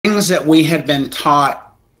things that we had been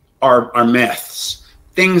taught are myths,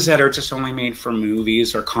 things that are just only made for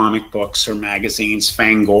movies or comic books or magazines,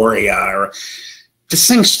 Fangoria, or this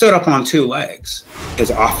thing stood up on two legs. His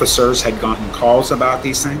officers had gotten calls about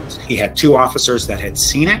these things. He had two officers that had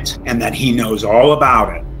seen it and that he knows all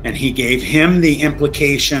about it. And he gave him the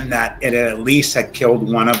implication that it at least had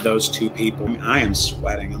killed one of those two people. I am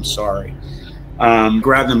sweating, I'm sorry.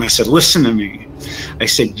 Grabbed him, I said, listen to me. I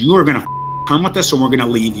said, you are gonna come with us or we're gonna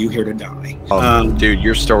leave you here to die. Dude,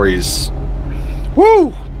 your story's,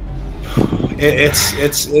 woo! It's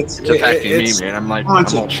affecting me, man. I'm like, I'm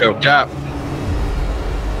all choked up.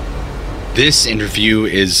 This interview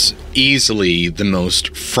is easily the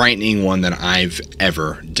most frightening one that I've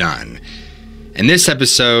ever done. And this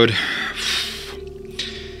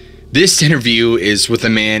interview is with a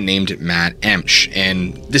man named Matt Emsch,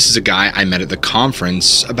 and this is a guy I met at the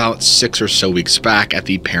conference about 6 or so weeks back at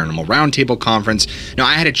the Paranormal Roundtable conference. Now,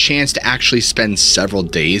 I had a chance to actually spend several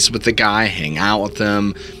days with the guy, hang out with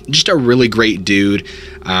him. Just a really great dude.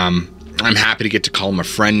 I'm happy to get to call him a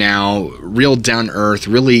friend now. Real down-to-earth,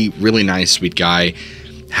 really, really nice, sweet guy.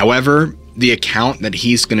 However, the account that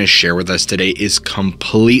he's going to share with us today is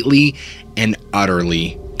completely and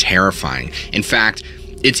utterly terrifying. In fact,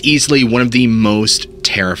 it's easily one of the most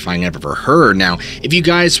terrifying I've ever heard. Now, if you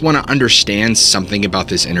guys want to understand something about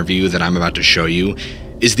this interview that I'm about to show you,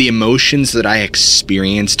 is the emotions that I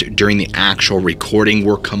experienced during the actual recording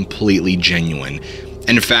were completely genuine.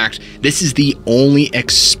 And in fact, this is the only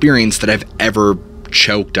experience that I've ever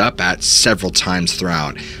choked up at several times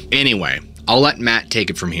throughout. Anyway, I'll let Matt take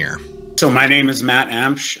it from here. So my name is Matt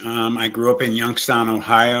Emsch. I grew up in Youngstown,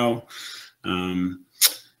 Ohio.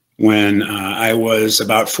 When I was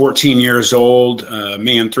about 14 years old,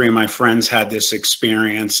 me and 3 of my friends had this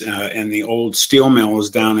experience in the old steel mills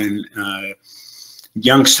down in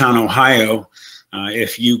Youngstown, Ohio.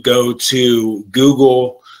 If you go to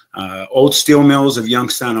Google old steel mills of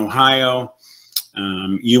Youngstown, Ohio,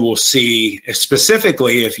 you will see,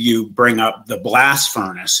 specifically if you bring up the blast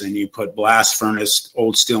furnace and you put blast furnace,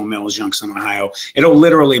 old steel mills, Youngstown, Ohio, it'll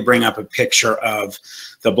literally bring up a picture of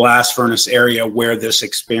the blast furnace area where this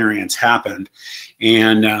experience happened.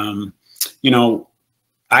 And, you know,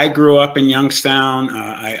 I grew up in Youngstown.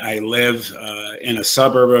 I live in a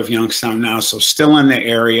suburb of Youngstown now, so still in the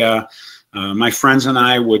area. My friends and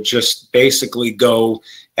I would just basically go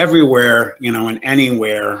everywhere, you know, and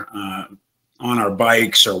anywhere on our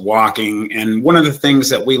bikes or walking. And one of the things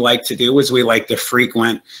that we like to do is we like to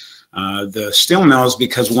frequent the steel mills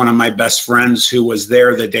because one of my best friends who was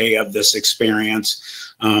there the day of this experience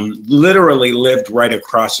literally lived right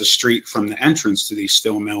across the street from the entrance to these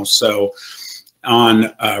steel mills. So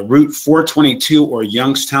on Route 422 or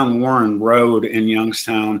Youngstown Warren Road in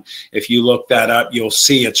Youngstown, if you look that up, you'll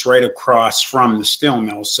see it's right across from the steel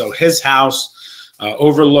mills. So his house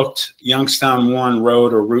overlooked Youngstown Warren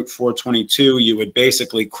Road or Route 422. You would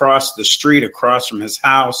basically cross the street across from his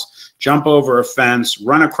house, jump over a fence,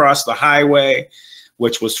 run across the highway,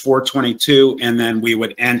 which was 422, and then we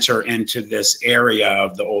would enter into this area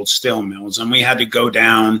of the old steel mills. And we had to go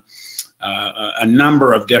down a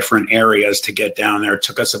number of different areas to get down there. It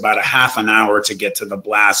took us about a half an hour to get to the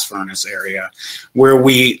blast furnace area, where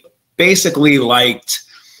we basically liked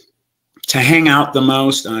to hang out the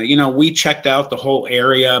most. You know, we checked out the whole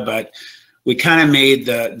area, but we kind of made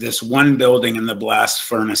this one building in the blast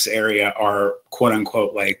furnace area our quote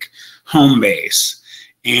unquote like home base.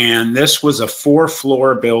 And this was a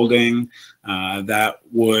 4-floor building that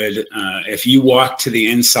would, if you walked to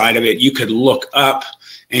the inside of it, you could look up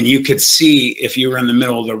and you could see, if you were in the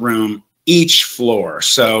middle of the room, each floor.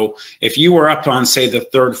 So if you were up on, say, the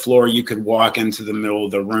 3rd floor, you could walk into the middle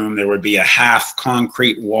of the room. There would be a half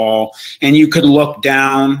concrete wall, and you could look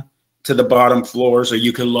down to the bottom floors, or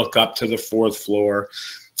you could look up to the 4th floor.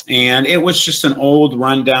 And it was just an old,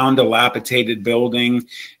 rundown, dilapidated building,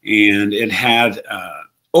 and it had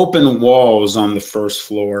open walls on the 1st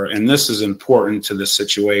floor. And this is important to the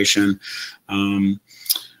situation.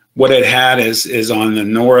 What it had is on the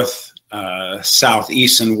north, south,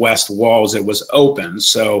 east, and west walls, it was open.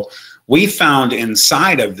 So we found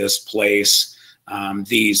inside of this place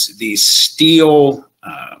these steel,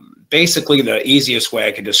 basically the easiest way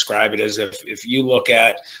I could describe it is if you look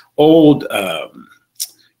at old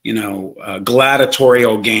you know,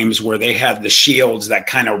 gladiatorial games where they had the shields that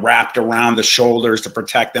kind of wrapped around the shoulders to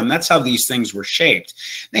protect them. That's how these things were shaped.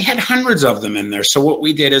 They had hundreds of them in there. So what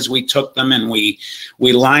we did is we took them and we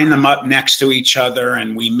lined them up next to each other,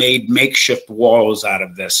 and we made makeshift walls out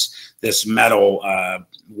of this metal,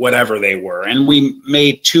 whatever they were. And we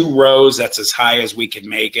made 2 rows. That's as high as we could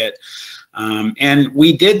make it. And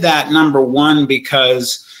we did that, number one,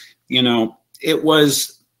 because you know, it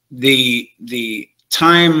was the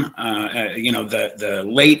time, you know, the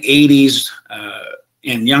late 80s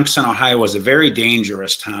in Youngstown, Ohio was a very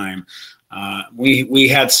dangerous time. We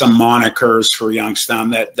had some monikers for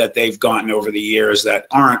Youngstown that they've gotten over the years that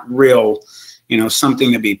aren't real, you know,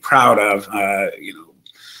 something to be proud of. You know,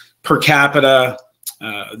 per capita,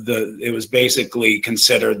 it was basically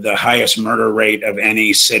considered the highest murder rate of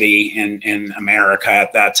any city in America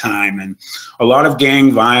at that time, and a lot of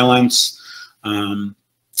gang violence, a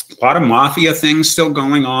lot of mafia things still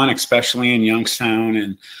going on, especially in Youngstown.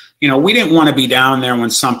 And you know, we didn't want to be down there when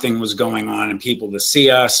something was going on and people to see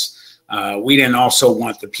us. We didn't also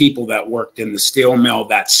want the people that worked in the steel mill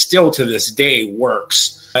that still to this day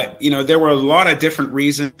works. You know, there were a lot of different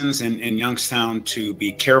reasons in Youngstown to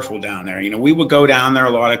be careful down there. You know, we would go down there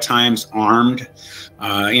a lot of times armed.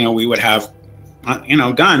 You know, we would have, you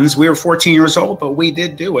know, guns. We were 14 years old, but we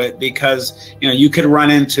did do it because, you know, you could run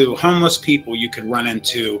into homeless people. You could run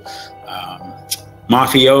into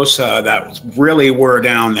mafiosa that really were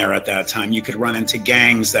down there at that time. You could run into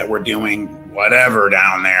gangs that were doing whatever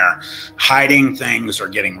down there, hiding things or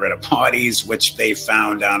getting rid of bodies, which they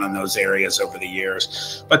found down in those areas over the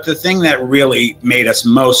years. But the thing that really made us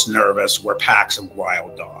most nervous were packs of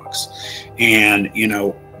wild dogs. And, you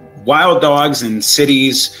know, wild dogs in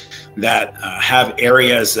cities that have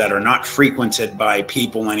areas that are not frequented by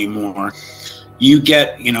people anymore, you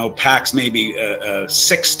get, you know, packs, maybe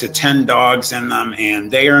 6 to 10 dogs in them, and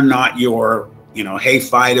they are not your, you know, hey,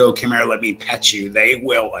 Fido, come here, let me pet you. They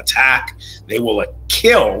will attack, they will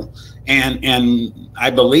kill. And I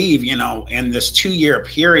believe, you know, in this 2-year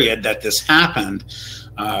period that this happened,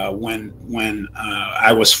 when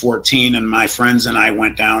I was 14 and my friends and I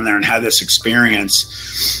went down there and had this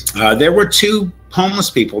experience, there were 2 homeless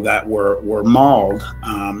people that were mauled.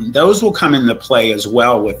 Those will come into play as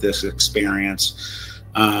well with this experience.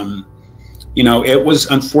 You know, it was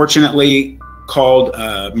unfortunately called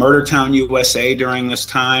Murder Town, USA during this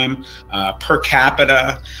time. Per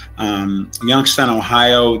capita, Youngstown,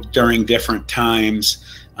 Ohio during different times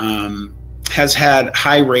has had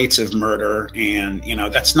high rates of murder, and you know,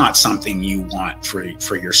 that's not something you want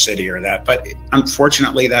for your city or that, but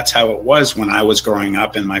unfortunately that's how it was when I was growing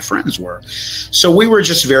up and my friends were. So we were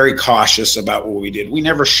just very cautious about what we did. We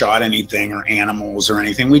never shot anything or animals or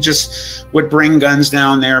anything. We just would bring guns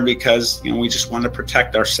down there because, you know, we just wanted to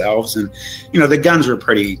protect ourselves. And you know, the guns were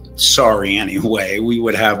pretty sorry anyway. We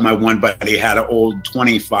would have, my one buddy had an old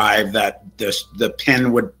 25 that the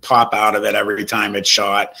pin would pop out of it every time it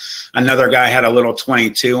shot. Another guy had a little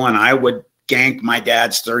 22, and I would gank my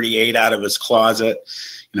dad's 38 out of his closet.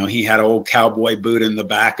 You know, he had an old cowboy boot in the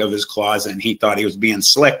back of his closet, and he thought he was being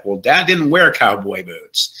slick. Well, Dad didn't wear cowboy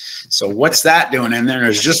boots. So what's that doing in there?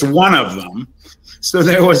 There's just one of them. So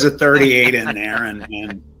there was a 38 in there,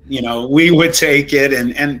 and you know, we would take it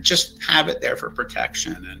and just have it there for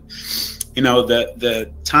protection. And you know, the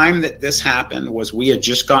time that this happened was we had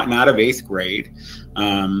just gotten out of 8th grade.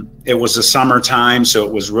 It was the summertime, so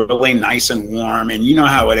it was really nice and warm. And you know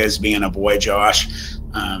how it is being a boy, Josh.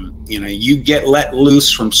 You know, you get let loose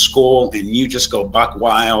from school and you just go buck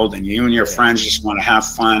wild, and you and your friends just want to have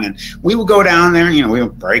fun. And we would go down there and, you know, we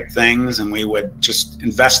would break things and we would just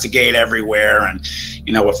investigate everywhere. And,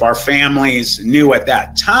 you know, if our families knew at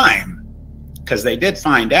that time, because they did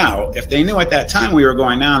find out, if they knew at that time we were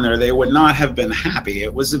going down there, they would not have been happy.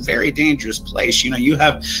 It was a very dangerous place. You know, you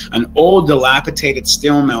have an old dilapidated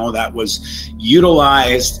steel mill that was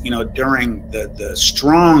utilized, you know, during the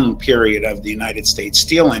strong period of the United States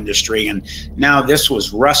steel industry. And now this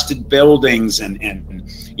was rusted buildings and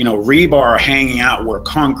you know, rebar hanging out where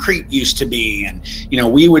concrete used to be. And, you know,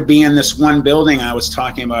 we would be in this one building I was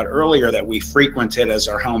talking about earlier that we frequented as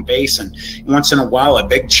our home base. And once in a while, a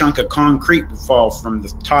big chunk of concrete would fall from the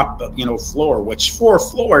top, you know, floor, which 4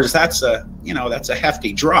 floors, that's a, you know, that's a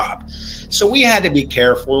hefty drop. So we had to be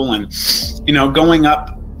careful. And, you know, going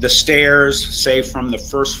up the stairs, say from the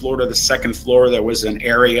 1st floor to the 2nd floor, there was an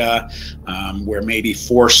area where maybe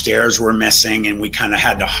 4 stairs were missing, and we kind of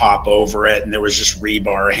had to hop over it, and there was just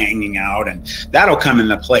rebar hanging out, and that'll come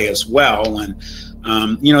into play as well. And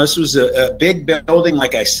you know, this was a big building,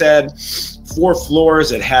 like I said, 4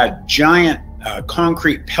 floors. It had giant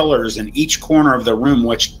concrete pillars in each corner of the room,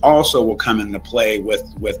 which also will come into play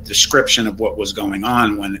with description of what was going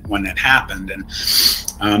on when it happened.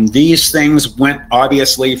 And these things went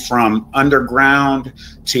obviously from underground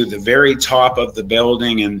to the very top of the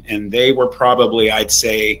building, and they were probably, I'd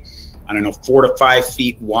say, I don't know, 4 to 5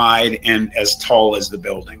 feet wide and as tall as the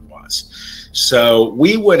building was. So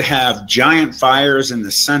we would have giant fires in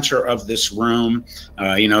the center of this room.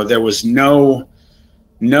 You know, there was no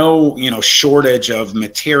no, shortage of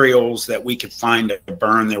materials that we could find to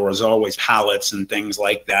burn. There was always pallets and things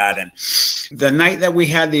like that. And the night that we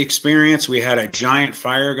had the experience, we had a giant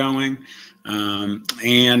fire going,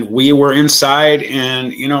 and we were inside.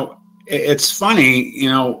 And it's funny,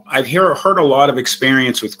 I've heard a lot of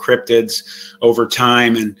experience with cryptids over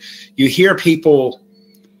time, and you hear people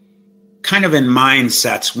kind of in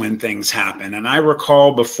mindsets when things happen. And I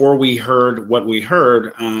recall before we heard what we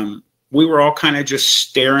heard, we were all kind of just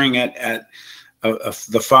staring at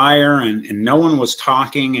the fire, and no one was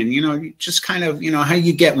talking. And, just kind of, how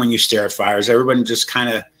you get when you stare at fires, everybody just kind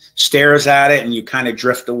of stares at it and you kind of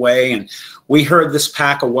drift away. And we heard this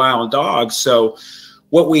pack of wild dogs. So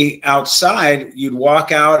what outside, you'd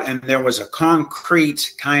walk out and there was a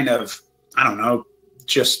concrete kind of, I don't know,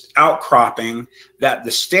 just outcropping that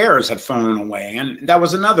the stairs had fallen away. And that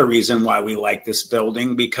was another reason why we liked this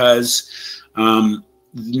building, because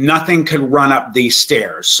nothing could run up these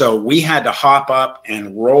stairs. So we had to hop up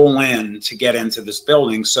and roll in to get into this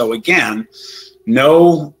building. So again,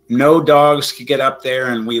 no dogs could get up there,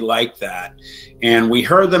 and we liked that. And we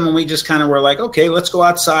heard them, and we just kind of were like, okay, let's go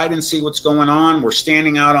outside and see what's going on. We're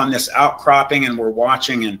standing out on this outcropping and we're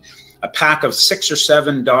watching, and a pack of 6 or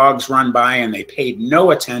 7 dogs run by, and they paid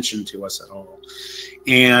no attention to us at all.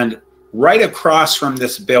 And right across from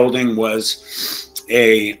this building was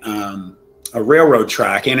a railroad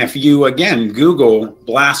track. And if you, again, Google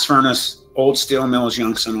blast furnace old steel mills,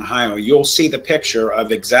 Youngstown, Ohio, you'll see the picture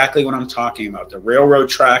of exactly what I'm talking about. The railroad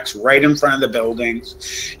tracks right in front of the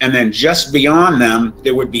buildings. And then just beyond them,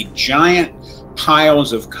 there would be giant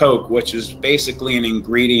piles of coke, which is basically an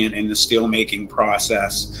ingredient in the steel making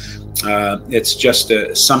process. It's just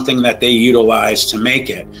something that they utilize to make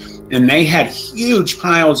it. And they had huge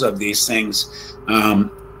piles of these things.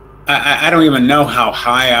 I don't even know how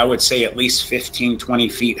high. I would say at least 15, 20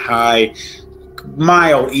 feet high,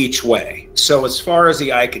 mile each way. So as far as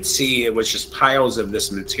the eye could see, it was just piles of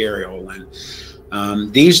this material.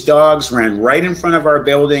 And these dogs ran right in front of our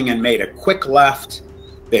building and made a quick left.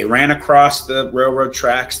 They ran across the railroad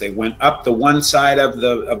tracks. They went up the one side of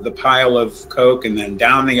the pile of coke and then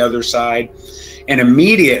down the other side. And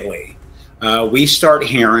immediately we start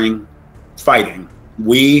hearing fighting.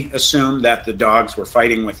 We assumed that the dogs were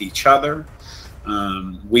fighting with each other.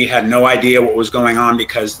 We had no idea what was going on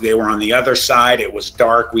because they were on the other side. It was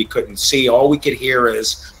dark. We couldn't see. All we could hear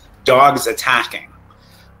is dogs attacking.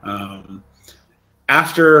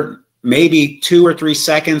 After maybe 2 or 3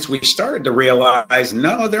 seconds, we started to realize,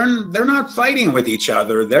 no, they're not fighting with each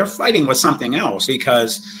other. They're fighting with something else,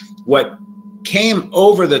 because what came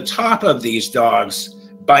over the top of these dogs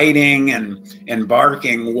biting and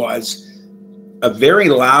barking was a very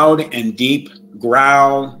loud and deep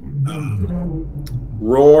growl,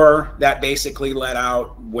 roar that basically let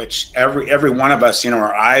out, which every one of us,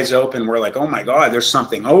 our eyes open, we're like, oh my God, there's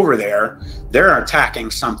something over there. They're attacking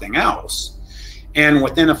something else. And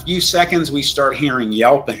within a few seconds, we start hearing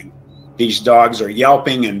yelping. These dogs are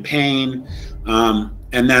yelping in pain.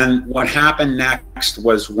 And then what happened next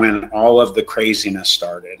was when all of the craziness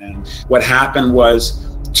started. And what happened was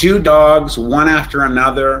 2 dogs, one after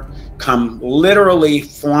another, come literally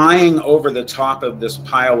flying over the top of this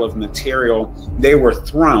pile of material. They were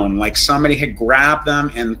thrown, like somebody had grabbed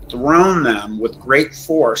them and thrown them with great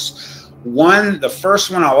force. The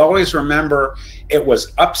first one, I'll always remember, it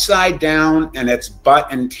was upside down and its butt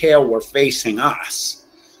and tail were facing us.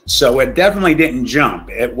 So it definitely didn't jump.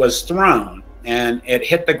 It was thrown and it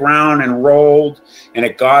hit the ground and rolled, and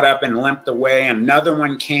it got up and limped away. Another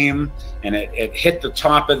one came and it hit the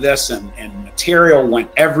top of this, and material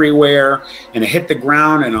went everywhere, and it hit the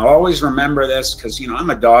ground. And I'll always remember this because,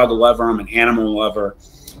 I'm a dog lover, I'm an animal lover.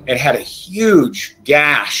 It had a huge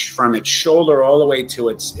gash from its shoulder all the way to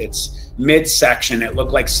its midsection. It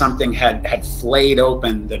looked like something had flayed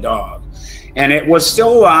open the dog. And it was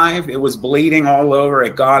still alive. It was bleeding all over.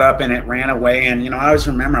 It got up and it ran away. And, I always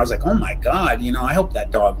remember, I was like, oh my God, I hope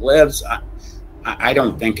that dog lives. I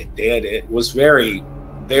don't think it did. It was very,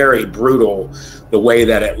 very brutal the way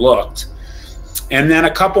that it looked. And then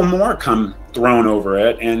a couple more come thrown over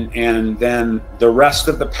it. And then the rest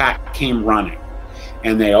of the pack came running.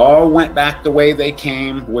 And they all went back the way they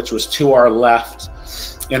came, which was to our left,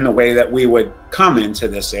 in the way that we would come into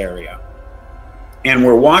this area. And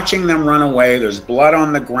we're watching them run away. There's blood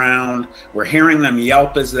on the ground. We're hearing them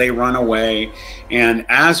yelp as they run away. And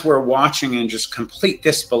as we're watching in just complete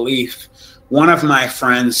disbelief, one of my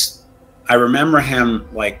friends, I remember him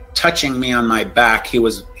like touching me on my back. He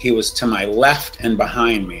was to my left and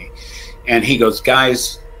behind me. And he goes,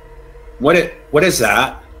 guys, what is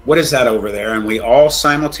that? What is that over there? And we all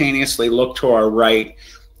simultaneously looked to our right.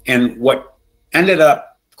 And what ended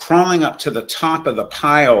up crawling up to the top of the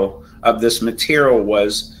pile of this material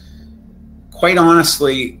was, quite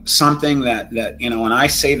honestly, something that and I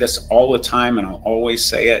say this all the time, and I'll always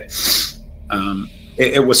say it,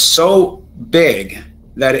 it was so big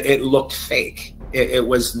that it looked fake. It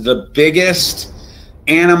was the biggest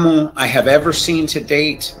animal I have ever seen to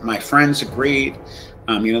date. My friends agreed.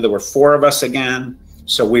 There were 4 of us again.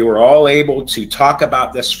 So we were all able to talk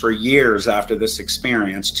about this for years after this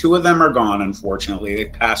experience. 2 of them are gone, unfortunately. They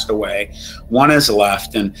passed away. 1 is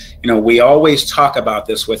left. And, we always talk about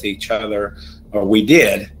this with each other, or we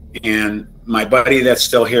did. And my buddy that's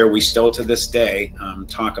still here, we still to this day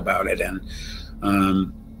talk about it. And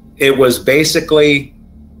it was basically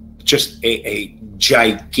just a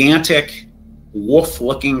gigantic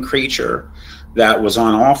wolf-looking creature that was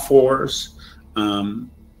on all 4s.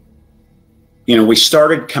 We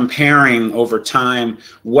started comparing over time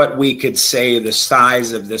what we could say the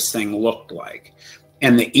size of this thing looked like.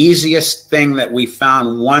 And the easiest thing that we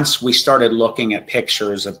found once we started looking at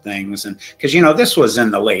pictures of things, and because, this was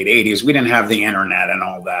in the late 80s, we didn't have the internet and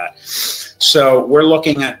all that. So we're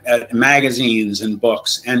looking at magazines and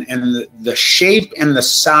books, and the shape and the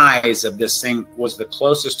size of this thing was the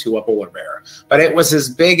closest to a polar bear, but it was as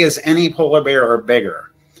big as any polar bear or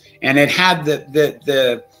bigger. And it had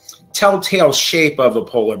the telltale shape of a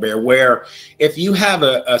polar bear, where if you have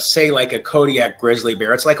say like a Kodiak grizzly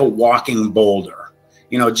bear, it's like a walking boulder,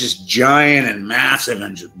 just giant and massive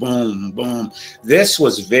and just boom, boom. This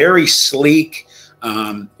was very sleek,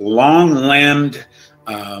 long-limbed,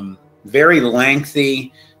 very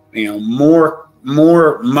lengthy, more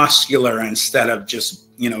muscular instead of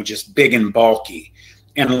just big and bulky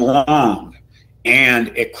and long. And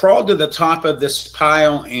it crawled to the top of this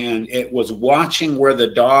pile, and it was watching where the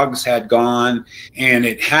dogs had gone, and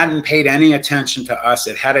it hadn't paid any attention to us.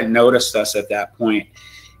 It hadn't noticed us at that point.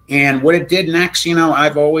 And what it did next,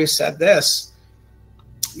 I've always said this,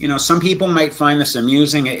 some people might find this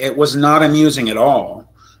amusing. It was not amusing at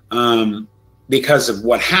all, because of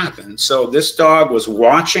what happened. So this dog was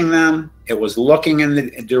watching them. It was looking in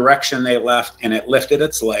the direction they left, and it lifted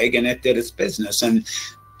its leg and it did its business. And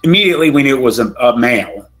immediately we knew it was a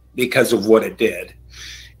male because of what it did.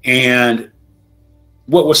 And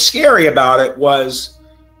what was scary about it was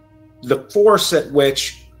the force at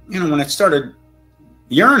which, when it started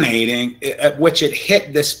urinating, at which it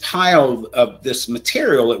hit this pile of this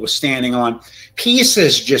material it was standing on,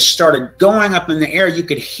 pieces just started going up in the air. You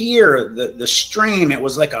could hear the stream. It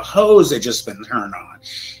was like a hose had just been turned on.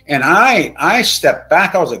 And I stepped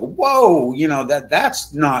back. I was like, whoa,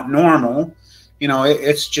 that's not normal.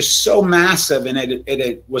 It's just so massive, and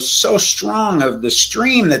it was so strong of the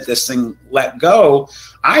stream that this thing let go.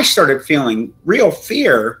 I started feeling real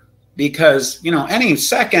fear because, any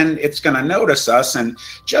second it's going to notice us. And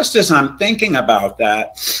just as I'm thinking about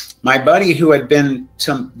that, my buddy who had been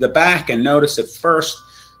to the back and noticed it first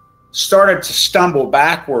started to stumble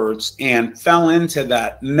backwards and fell into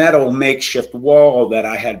that metal makeshift wall that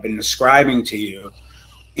I had been describing to you.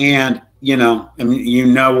 And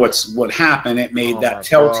what happened. It made that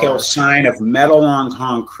telltale sign of metal on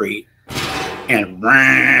concrete, and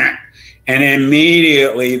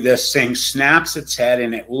immediately this thing snaps its head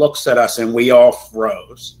and it looks at us, and we all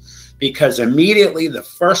froze, because immediately the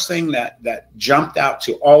first thing that jumped out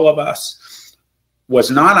to all of us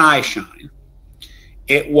was not eye shine.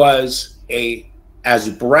 It was as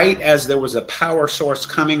bright as there was a power source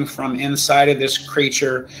coming from inside of this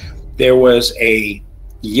creature. There was a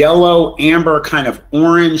yellow, amber, kind of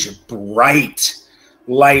orange, bright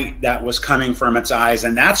light that was coming from its eyes.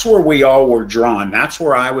 And that's where we all were drawn. That's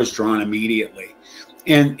where I was drawn immediately.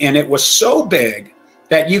 And it was so big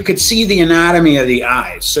that you could see the anatomy of the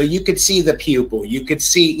eyes. So you could see the pupil. You could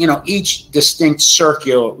see, each distinct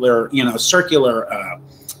circular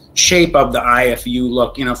shape of the eye. If you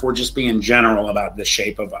look, if we're just being general about the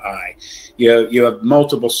shape of the eye, you have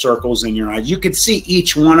multiple circles in your eyes. You could see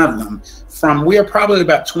each one of them we are probably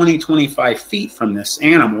about 20, 25 feet from this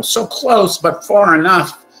animal. So close, but far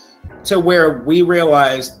enough to where we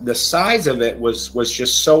realized the size of it was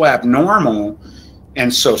just so abnormal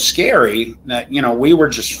and so scary that, we were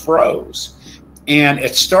just froze. And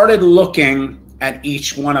it started looking at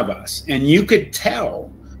each one of us, and you could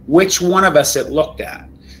tell which one of us it looked at,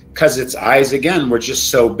 because its eyes, again, were just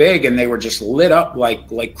so big, and they were just lit up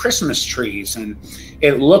like Christmas trees. And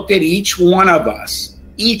it looked at each one of us.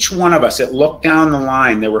 Each one of us, it looked down the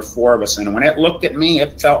line. There were 4 of us. And when it looked at me,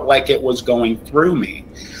 it felt like it was going through me.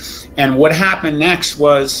 And what happened next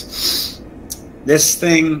was this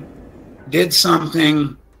thing did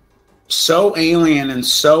something so alien and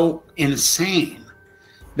so insane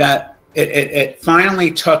that it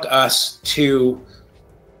finally took us to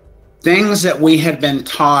things that we had been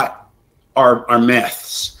taught are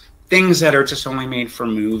myths, things that are just only made for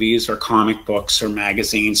movies or comic books or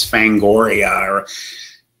magazines, Fangoria, or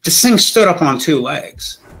this thing stood up on two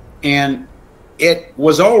legs. And it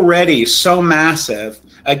was already so massive.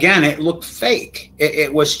 Again, it looked fake.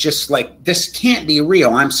 It was just like, this can't be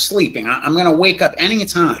real. I'm sleeping. I'm going to wake up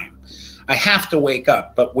anytime. I have to wake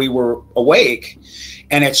up. But we were awake,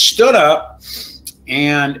 and it stood up,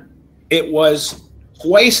 and it was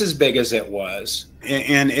twice as big as it was.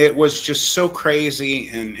 And it was just so crazy.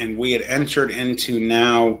 And we had entered into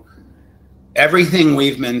now everything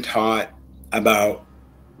we've been taught about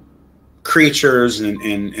creatures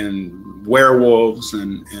and werewolves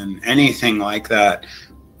and anything like that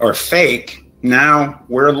are fake. Now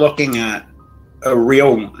we're looking at a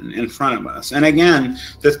real one in front of us. And again,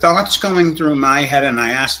 the thoughts going through my head, and I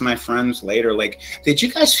asked my friends later, like, did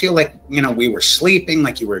you guys feel like, you know, we were sleeping,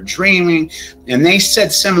 like you were dreaming? And they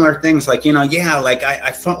said similar things, like, you know, yeah, like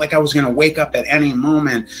I felt like I was going to wake up at any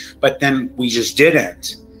moment, but then we just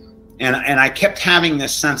didn't. And I kept having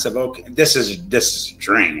this sense of, okay, this is a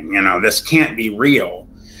dream, you know, this can't be real.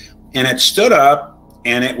 And it stood up,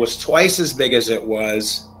 and it was twice as big as it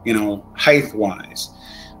was, you know, height wise.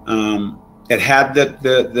 It had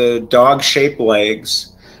the dog-shaped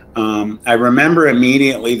legs. I remember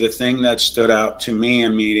immediately the thing that stood out to me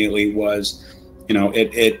immediately was, you know,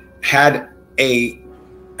 it had a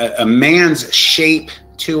man's shape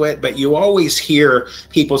to it, but you always hear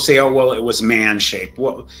people say, oh, well, it was man-shaped.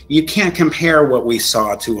 Well, you can't compare what we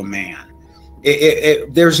saw to a man.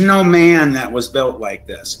 There's no man that was built like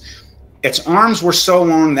this. Its arms were so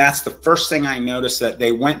long, that's the first thing I noticed, that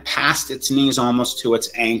they went past its knees almost to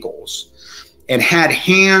its ankles. It had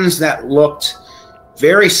hands that looked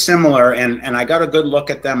very similar, and I got a good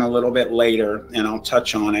look at them a little bit later, and I'll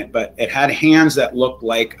touch on it, but it had hands that looked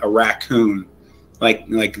like a raccoon,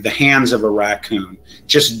 like the hands of a raccoon,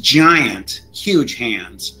 just giant, huge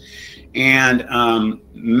hands, and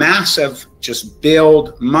massive, just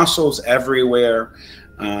build, muscles everywhere.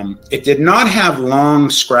 It did not have long,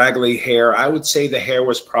 scraggly hair. I would say the hair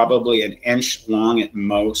was probably an inch long at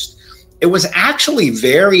most. It was actually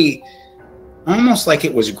very, almost like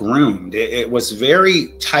it was groomed. It was very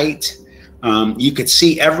tight. You could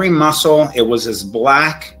see every muscle. It was as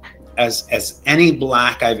black as any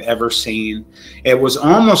black I've ever seen. It was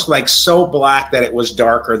almost like so black that it was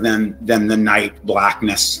darker than the night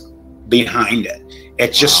blackness behind it.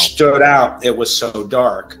 It just stood out. It was so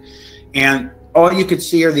dark. And all you could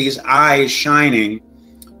see are these eyes shining.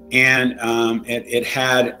 And it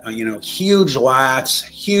had, you know, huge lats,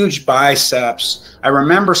 huge biceps. I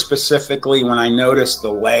remember specifically when I noticed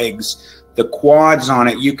the legs, the quads on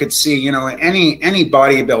it, you could see, you know, any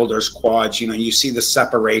bodybuilder's quads, you know, you see the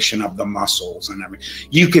separation of the muscles and everything.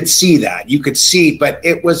 You could see that. You could see, but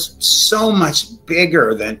it was so much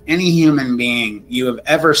bigger than any human being you have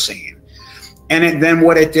ever seen. And then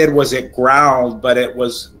what it did was it growled, but it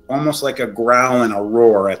was almost like a growl and a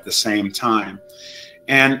roar at the same time.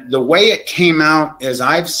 And the way it came out is,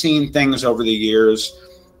 I've seen things over the years.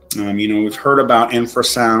 You know, we've heard about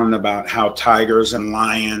infrasound, about how tigers and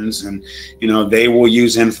lions, and, you know, they will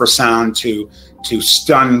use infrasound to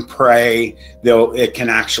stun prey. It can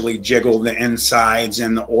actually jiggle the insides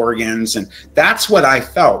and the organs. And that's what I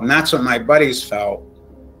felt. And that's what my buddies felt.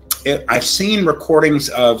 I've seen recordings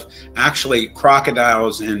of actually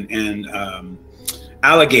crocodiles and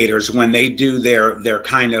alligators when they do their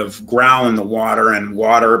kind of growl in the water and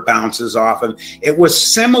water bounces off of. It was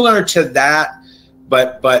similar to that,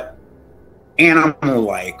 but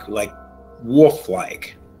animal-like, like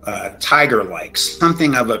wolf-like, tiger-like,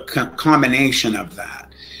 something of a combination of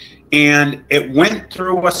that. And it went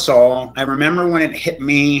through us all. I remember when it hit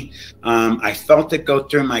me, I felt it go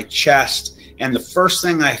through my chest. And the first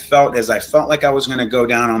thing I felt is I felt like I was going to go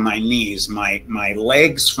down on my knees. My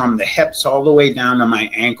legs from the hips all the way down to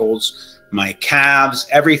my ankles, my calves,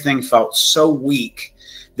 everything felt so weak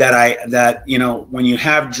that you know, when you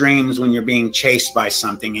have dreams when you're being chased by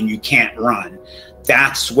something and you can't run,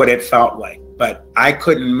 that's what it felt like. But I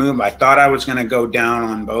couldn't move. I thought I was going to go down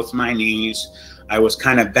on both my knees. I was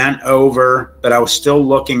kind of bent over, but I was still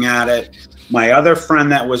looking at it. My other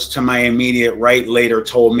friend that was to my immediate right later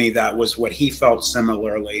told me that was what he felt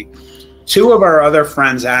similarly. Two of our other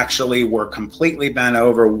friends actually were completely bent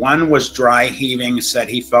over. One was dry heaving, said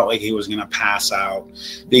he felt like he was going to pass out.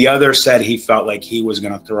 The other said he felt like he was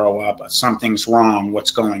going to throw up. Something's wrong.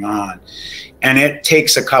 What's going on? And it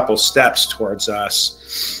takes a couple steps towards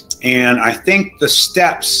us. And I think the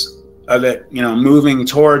steps of it, you know, moving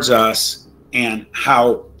towards us and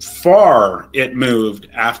how far it moved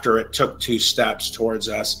after it took two steps towards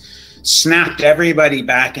us, snapped everybody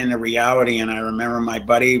back into reality. And I remember my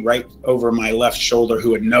buddy right over my left shoulder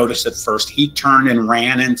who had noticed it first, he turned and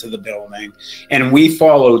ran into the building, and we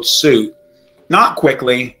followed suit, not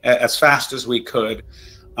quickly, as fast as we could.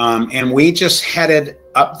 And we just headed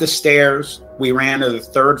up the stairs. We ran to the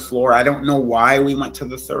 3rd floor. I don't know why we went to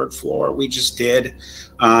the 3rd floor. We just did.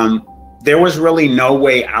 There was really no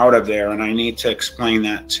way out of there, and I need to explain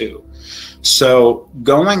that too. So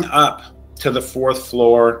going up to the 4th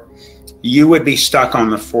floor, you would be stuck on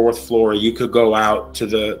the 4th floor. You could go out to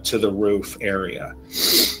the roof area.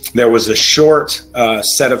 There was a short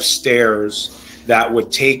set of stairs that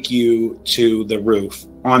would take you to the roof.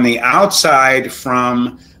 On the outside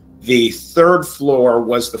from the 3rd floor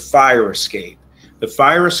was the fire escape. The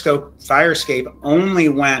fire escape only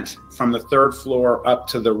went from the 3rd floor up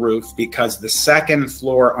to the roof because the 2nd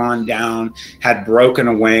floor on down had broken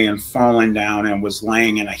away and fallen down and was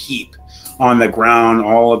laying in a heap on the ground.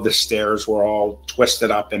 All of the stairs were all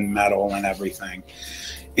twisted up in metal and everything.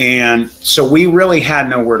 And so we really had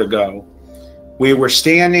nowhere to go. We were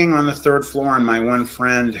standing on the 3rd floor, and my one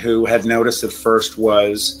friend who had noticed it first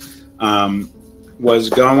was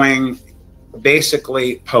going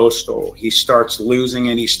basically postal. He starts losing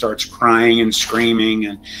it. He starts crying and screaming.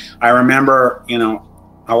 And I remember, you know,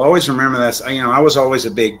 I'll always remember this. You know, I was always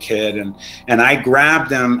a big kid, and I grabbed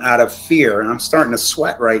him out of fear. And I'm starting to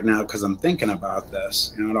sweat right now because I'm thinking about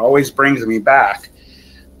this. You know, it always brings me back.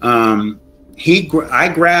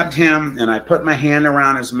 I grabbed him, and I put my hand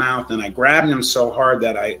around his mouth, and I grabbed him so hard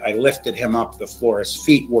that I lifted him up the floor. His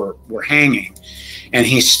feet were hanging, and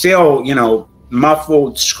he still, you know,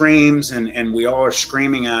 muffled screams, and we all are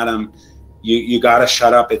screaming at him, you got to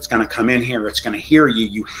shut up. It's going to come in here. It's going to hear you.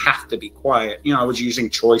 You have to be quiet. You know, I was using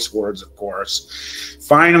choice words, of course.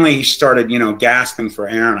 Finally, he started, you know, gasping for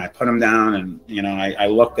air, and I put him down, and, you know, I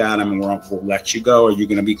looked at him, and we'll let you go. Are you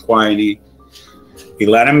going to be quiet? And he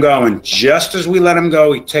let him go, and just as we let him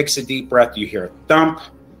go, he takes a deep breath. You hear a thump,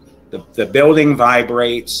 the building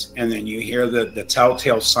vibrates, and then you hear the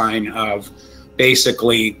telltale sign of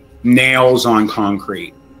basically nails on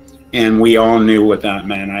concrete. And we all knew what that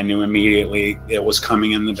meant. I knew immediately it was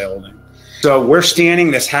coming in the building. So we're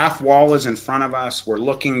standing, this half wall is in front of us. We're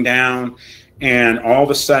looking down, and all of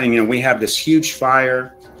a sudden, you know, we have this huge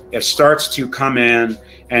fire. It starts to come in,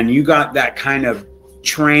 and you got that kind of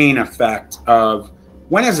train effect of,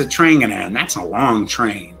 when is a train going to end? That's a long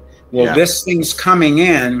train. Well, yeah. This thing's coming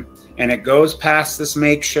in, and it goes past this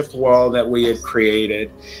makeshift wall that we had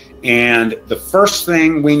created. And the first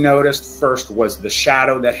thing we noticed first was the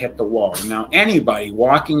shadow that hit the wall. Now, anybody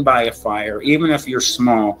walking by a fire, even if you're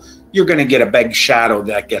small, you're going to get a big shadow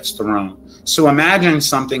that gets thrown. So imagine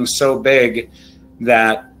something so big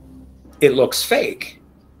that it looks fake.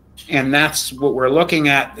 And that's what we're looking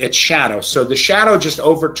at, its shadow. So the shadow just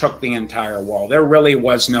overtook the entire wall. There really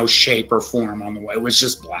was no shape or form on the wall. It was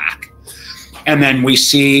just black. And then we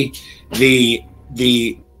see the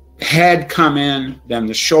head come in, then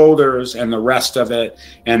the shoulders and the rest of it,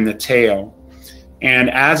 and the tail.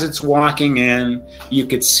 And as it's walking in, you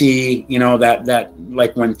could see, you know, that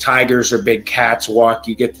like when tigers or big cats walk,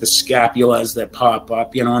 you get the scapulas that pop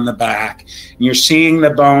up, you know, on the back. And you're seeing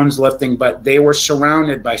the bones lifting, but they were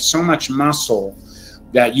surrounded by so much muscle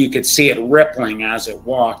that you could see it rippling as it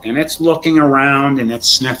walked. And it's looking around, and it's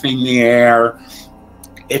sniffing the air.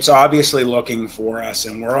 It's obviously looking for us,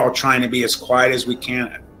 and we're all trying to be as quiet as we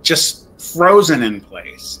can, just frozen in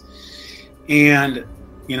place. And,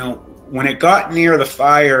 you know, when it got near the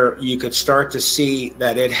fire, you could start to see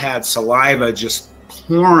that it had saliva just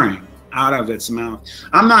pouring out of its mouth.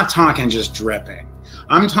 I'm not talking just dripping.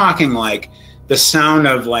 I'm talking like the sound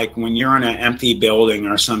of like when you're in an empty building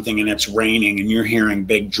or something and it's raining and you're hearing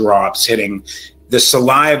big drops hitting. The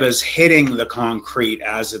saliva's hitting the concrete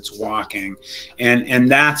as it's walking.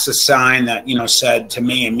 And that's a sign that, you know, said to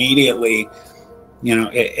me immediately, you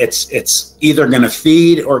know, it's either going to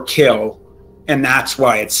feed or kill, and that's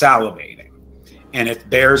why it's salivating. And it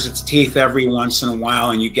bares its teeth every once in a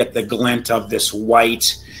while, and you get the glint of this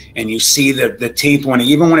white, and you see the teeth,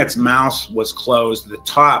 even when its mouth was closed, the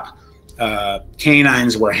top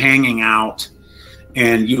canines were hanging out,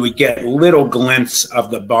 and you would get little glints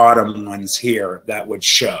of the bottom ones here that would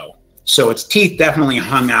show. So its teeth definitely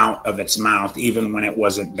hung out of its mouth, even when it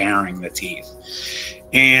wasn't baring the teeth.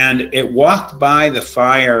 And it walked by the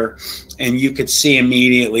fire, and you could see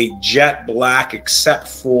immediately jet black, except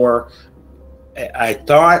for, I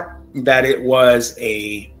thought that it was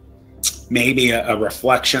maybe a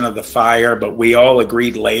reflection of the fire, but we all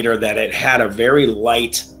agreed later that it had a very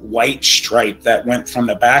light white stripe that went from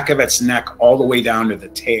the back of its neck all the way down to the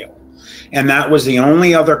tail. And that was the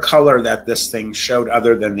only other color that this thing showed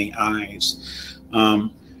other than the eyes.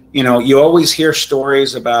 You know, you always hear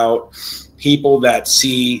stories about people that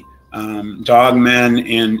see dogmen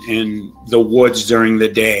in the woods during the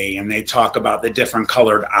day, and they talk about the different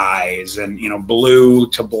colored eyes and, you know, blue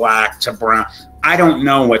to black to brown. I don't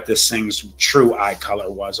know what this thing's true eye color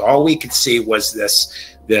was. All we could see was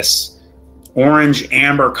this orange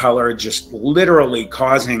amber color, just literally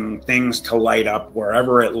causing things to light up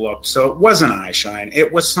wherever it looked. So it wasn't eye shine.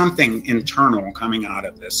 It was something internal coming out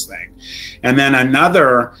of this thing. And then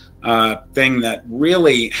another thing that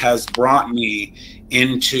really has brought me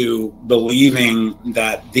into believing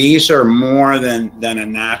that these are more than a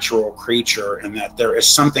natural creature, and that there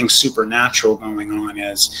is something supernatural going on,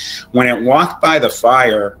 is when it walked by the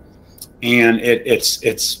fire and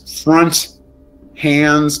its front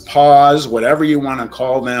hands, paws, whatever you want to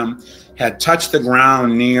call them, had touched the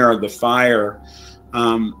ground near the fire.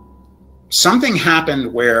 Something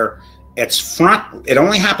happened where it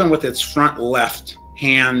only happened with its front left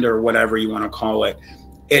hand, or whatever you want to call it.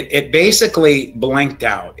 It basically blinked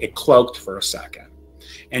out. It cloaked for a second,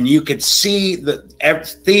 and you could see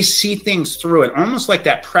they see things through it, almost like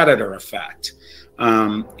that predator effect.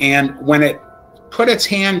 And when it put its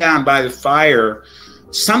hand down by the fire,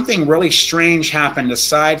 something really strange happened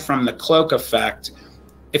aside from the cloak effect.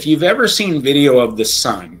 If you've ever seen video of the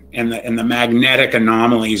sun and the magnetic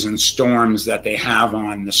anomalies and storms that they have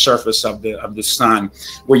on the surface of the sun,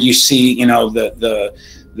 where you see, you know,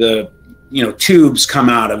 the you know, tubes come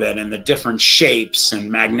out of it and the different shapes and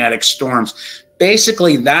magnetic storms,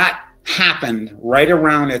 basically that happened right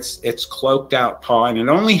around its cloaked out paw. And it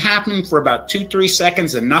only happened for about 2-3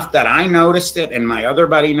 seconds, enough that I noticed it and my other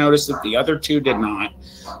buddy noticed it. The other two did not.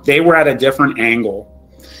 They were at a different angle.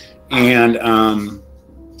 And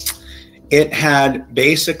it had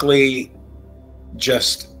basically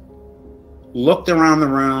just looked around the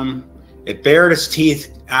room. It bared its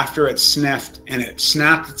teeth after it sniffed, and it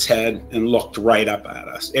snapped its head and looked right up at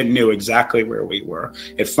us. It knew exactly where we were.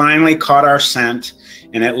 It finally caught our scent,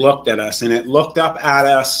 and it looked at us, and it looked up at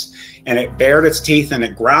us, and it bared its teeth, and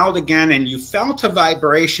it growled again, and you felt a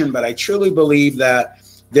vibration. But I truly believe that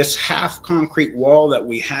this half concrete wall that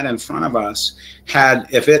we had in front of us had,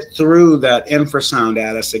 if it threw that infrasound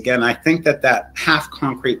at us again, I think that half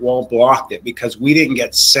concrete wall blocked it, because we didn't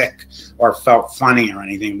get sick or felt funny or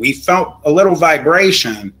anything. We felt a little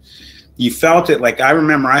vibration. You felt it. Like, I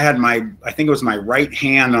remember I had I think it was my right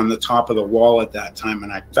hand on the top of the wall at that time,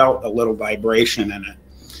 and I felt a little vibration in it,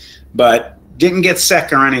 but didn't get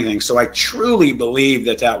sick or anything. So I truly believe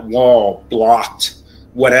that wall blocked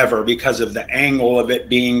whatever, because of the angle of it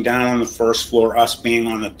being down on the first floor, us being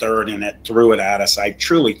on the third, and it threw it at us. I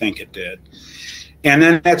truly think it did. And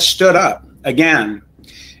then it stood up again,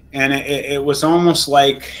 and it was almost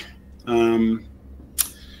like, you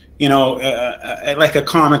know, like a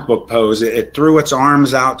comic book pose. It threw its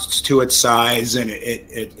arms out to its sides, and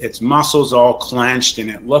its muscles all clenched, and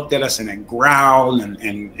it looked at us, and it growled,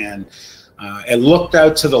 and it looked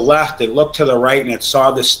out to the left, it looked to the right, and it saw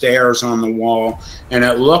the stairs on the wall, and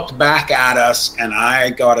it looked back at us, and I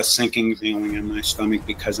got a sinking feeling in my stomach,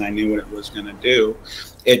 because I knew what it was going to do.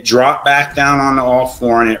 It dropped back down on all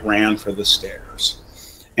four, and it ran for the stairs.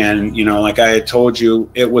 And, you know, like I had told you,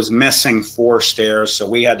 it was missing 4 stairs, so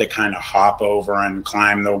we had to kind of hop over and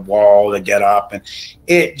climb the wall to get up, and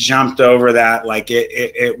it jumped over that like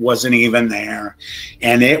it wasn't even there.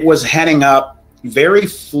 And it was heading up, very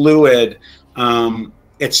fluid.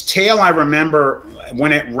 Its tail, I remember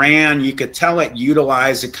when it ran, you could tell it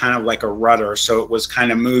utilized it kind of like a rudder. So it was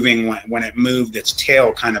kind of moving. When it moved, its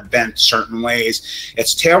tail kind of bent certain ways.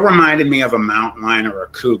 Its tail reminded me of a mountain lion or a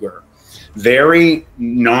cougar. Very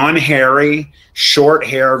non-hairy, short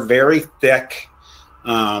hair, very thick.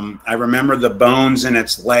 I remember the bones in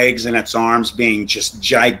its legs and its arms being just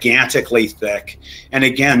gigantically thick. And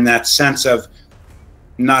again, that sense of,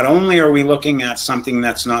 not only are we looking at something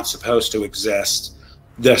that's not supposed to exist,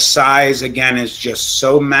 the size, again, is just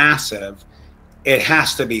so massive, it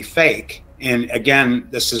has to be fake. And again,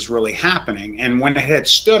 this is really happening. And when it had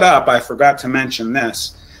stood up, I forgot to mention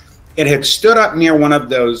this, it had stood up near one of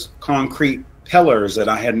those concrete pillars that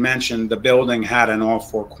I had mentioned the building had in all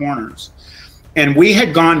 4 corners. And we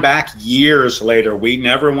had gone back years later. We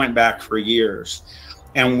never went back for years.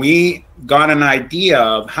 And we got an idea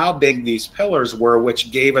of how big these pillars were,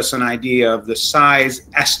 which gave us an idea of the size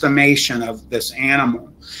estimation of this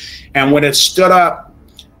animal. And when it stood up,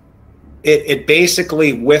 it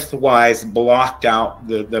basically width-wise blocked out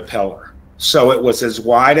the pillar. So it was as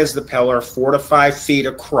wide as the pillar, 4 to 5 feet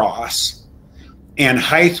across, and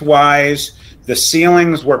height-wise, The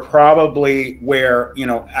ceilings were probably where, you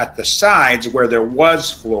know, at the sides where there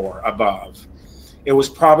was floor above. It was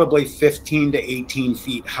probably 15 to 18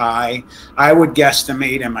 feet high. I would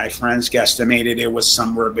guesstimate, and my friends guesstimated, it was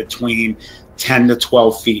somewhere between 10 to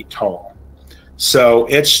 12 feet tall. So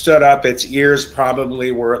it stood up, its ears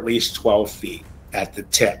probably were at least 12 feet at the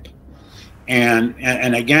tip.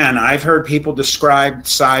 And again, I've heard people describe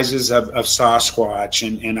sizes of Sasquatch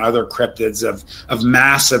and other cryptids of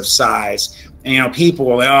massive size. And, you know, people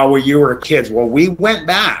will, oh, well, you were kids. Well, we went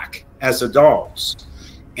back as adults.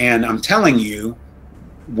 And I'm telling you,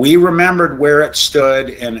 we remembered where it stood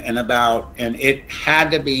and it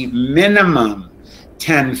had to be minimum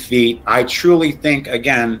 10 feet. I truly think,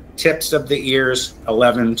 again, tips of the ears,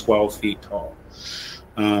 11, 12 feet tall.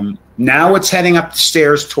 Now it's heading up the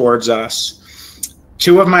stairs towards us.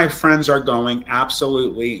 Two of my friends are going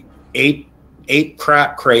absolutely ape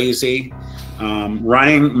crap crazy,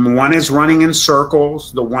 running. One is running in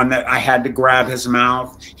circles. The one that I had to grab his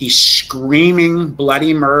mouth, he's screaming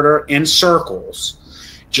bloody murder in circles,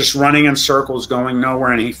 just running in circles, going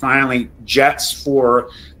nowhere. And he finally jets for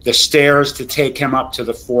the stairs to take him up to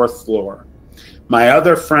the 4th floor. My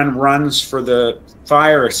other friend runs for the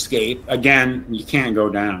fire escape. Again, you can't go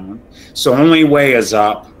down. So only way is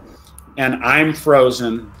up. And I'm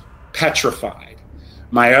frozen, petrified.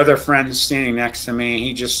 My other friend is standing next to me.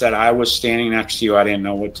 He just said, I was standing next to you. I didn't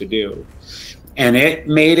know what to do. And it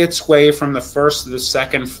made its way from the 1st to the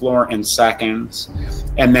 2nd floor in seconds.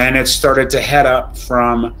 And then it started to head up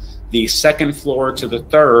from the 2nd floor to the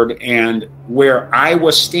 3rd. And where I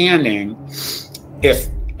was standing, if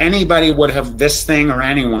anybody would have, this thing or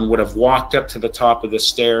anyone would have walked up to the top of the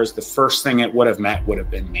stairs, the first thing it would have met would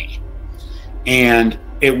have been me. And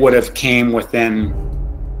it would have came within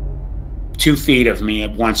 2 feet of me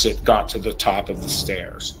once it got to the top of the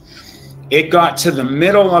stairs. It got to the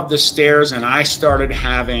middle of the stairs and I started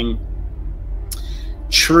having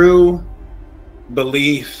true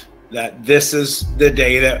belief that this is the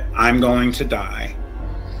day that I'm going to die.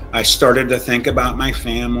 I started to think about my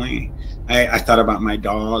family. I thought about my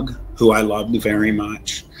dog, who I loved very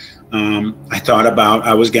much. I thought about,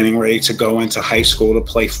 I was getting ready to go into high school to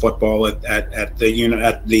play football at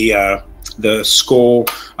the school,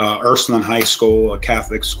 Ursuline High School, a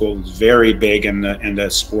Catholic school, is very big in the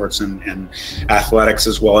sports and athletics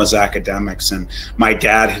as well as academics. And my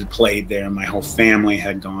dad had played there. My whole family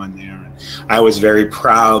had gone there. And I was very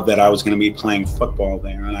proud that I was going to be playing football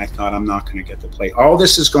there. And I thought, I'm not going to get to play. All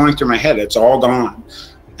this is going through my head. It's all gone.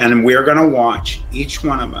 And we're going to watch each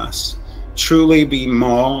one of us truly be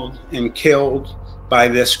mauled and killed by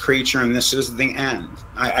this creature, and this is the end.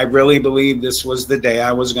 I really believe this was the day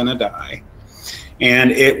I was going to die.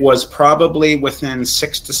 And it was probably within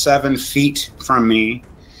 6 to 7 feet from me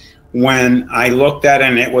when I looked at it,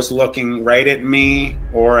 and it was looking right at me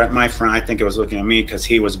or at my friend. I think it was looking at me because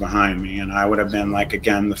he was behind me, and I would have been, like,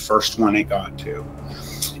 again, the first one it got to.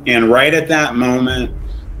 And right at that moment,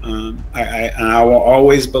 I will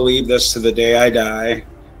always believe this to the day I die,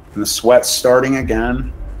 and the sweat's starting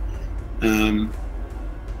again.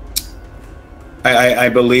 I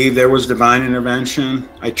believe there was divine intervention.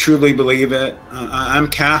 I truly believe it. I'm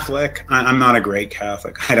Catholic. I'm not a great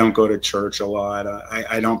Catholic. I don't go to church a lot.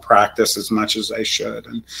 I don't practice as much as I should.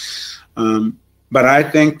 But I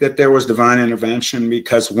think that there was divine intervention,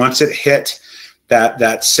 because once it hit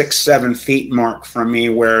that 6, 7 feet mark from me,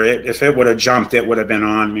 where if it would have jumped, it would have been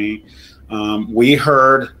on me. We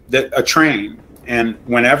heard that a train. And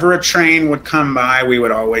whenever a train would come by, we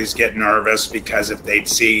would always get nervous, because if they'd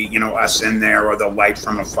see, you know, us in there or the light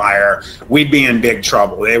from a fire, we'd be in big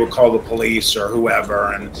trouble. They would call the police or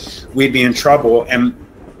whoever, and we'd be in trouble. And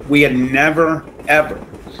we had never, ever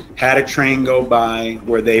had a train go by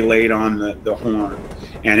where they laid on the horn.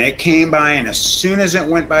 And it came by, and as soon as it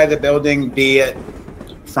went by the building, be it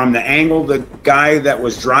from the angle the guy that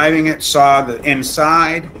was driving it saw the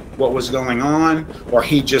inside, what was going on, or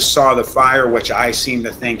he just saw the fire, which I seem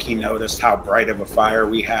to think he noticed how bright of a fire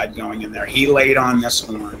we had going in there. He laid on this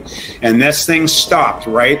horn, and this thing stopped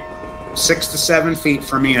right 6 to 7 feet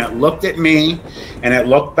from me, and it looked at me, and it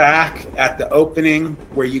looked back at the opening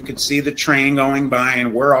where you could see the train going by,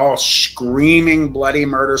 and we're all screaming bloody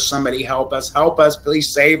murder. Somebody help us, please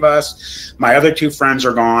save us. My other 2 friends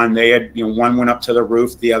are gone. They had, you know, one went up to the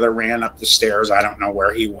roof, the other ran up the stairs. I don't know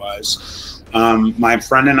where he was. My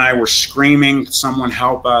friend and I were screaming, someone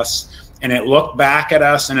help us. And it looked back at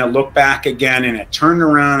us, and it looked back again, and it turned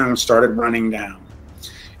around and started running down.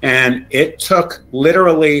 And it took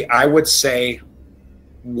literally, I would say,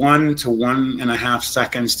 1 to 1.5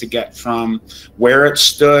 seconds to get from where it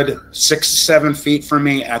stood 6 to 7 feet from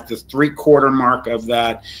me at the 3/4 mark of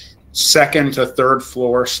that second to third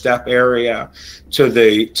floor step area to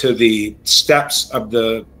the steps of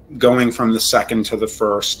the going from the second to the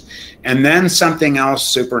first. And then something else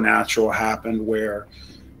supernatural happened where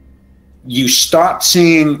you stopped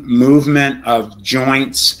seeing movement of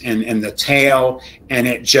joints and the tail, and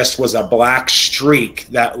it just was a black streak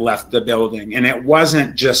that left the building. And it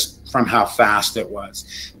wasn't just from how fast it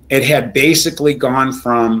was. It had basically gone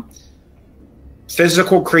from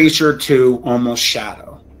physical creature to almost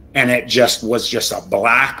shadow. And it just was just a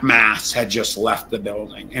black mass had just left the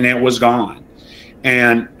building, and it was gone.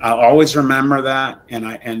 And I'll always remember that.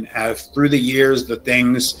 And as through the years, the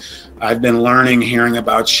things I've been learning, hearing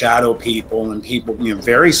about shadow people and people,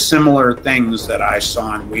 very similar things that I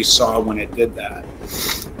saw and we saw when it did that.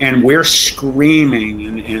 And we're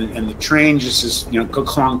screaming, and the train just is,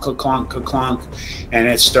 ka-clonk, ka-clonk, ka-clonk. And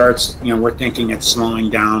it starts, we're thinking it's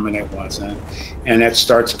slowing down, but it wasn't. And it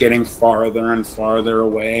starts getting farther and farther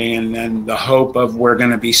away. And then the hope of we're going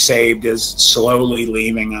to be saved is slowly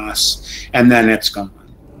leaving us. And then it's gone.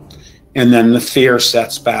 And then the fear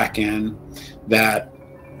sets back in that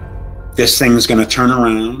this thing's going to turn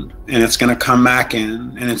around and it's going to come back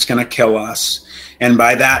in and it's going to kill us. And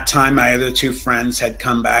by that time, my other two friends had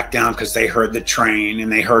come back down because they heard the train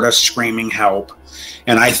and they heard us screaming help.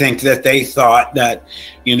 And I think that they thought that,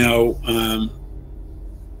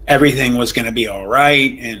 everything was going to be all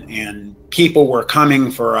right, and people were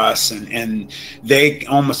coming for us, and they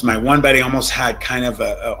almost, my one buddy almost had kind of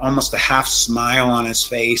almost a half smile on his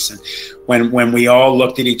face. And when we all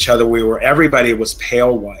looked at each other, everybody was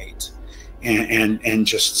pale white and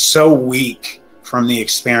just so weak from the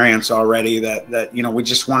experience already that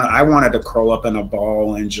I wanted to curl up in a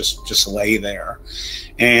ball and just lay there.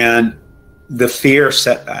 And the fear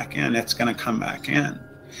set back in. It's going to come back in.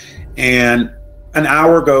 And an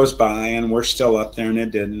hour goes by and we're still up there, and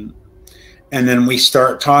it didn't. And then we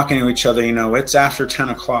start talking to each other, it's after 10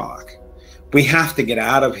 o'clock. We have to get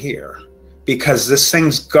out of here because this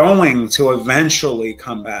thing's going to eventually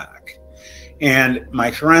come back. And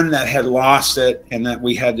my friend that had lost it and that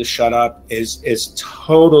we had to shut up is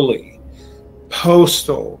totally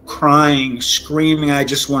postal, crying, screaming, I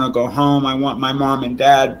just want to go home. I want my mom and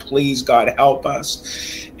dad. Please, God, help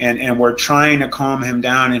us. And we're trying to calm him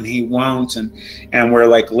down, and he won't. And we're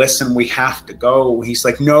like, listen, we have to go. He's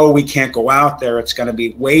like, no, we can't go out there. It's going to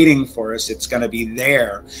be waiting for us. It's going to be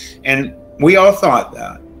there. And we all thought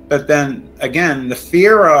that. But then again, the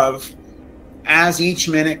fear of, as each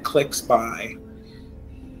minute clicks by,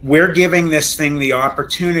 we're giving this thing the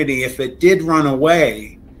opportunity, if it did run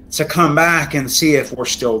away, to come back and see if we're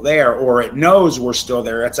still there, or it knows we're still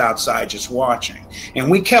there. It's outside just watching.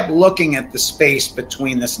 And we kept looking at the space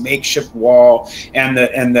between this makeshift wall and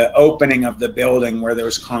the opening of the building where there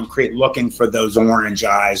was concrete, looking for those orange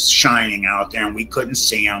eyes shining out there, and we couldn't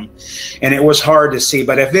see them. And it was hard to see,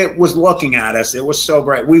 but if it was looking at us, it was so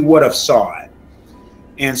bright, we would have saw it.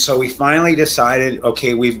 And so we finally decided,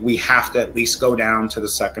 okay, we have to at least go down to the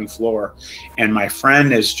second floor. And my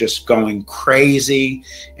friend is just going crazy,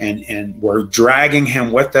 and we're dragging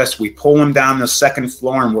him with us. We pull him down the second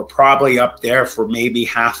floor, and we're probably up there for maybe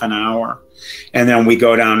half an hour. And then we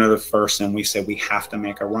go down to the first, and we said, we have to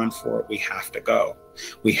make a run for it. We have to go.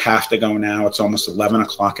 We have to go now. It's almost 11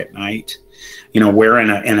 o'clock at night. We're in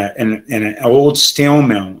an old steel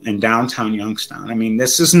mill in downtown Youngstown. I mean,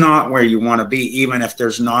 this is not where you want to be, even if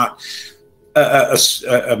there's not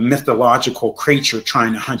a mythological creature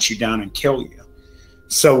trying to hunt you down and kill you.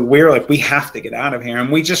 So we're like, we have to get out of here.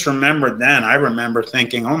 And we just remembered then, I remember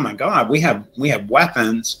thinking, oh my God, we have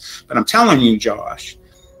weapons. But I'm telling you, Josh,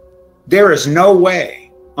 there is no way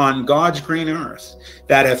on God's green earth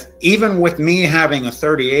that if, even with me having a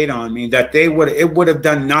 38 on me, that it would have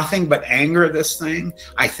done nothing but anger this thing.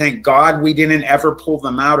 I thank God we didn't ever pull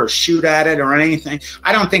them out or shoot at it or anything.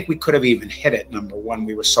 I don't think we could have even hit it. Number one,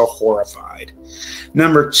 we were so horrified.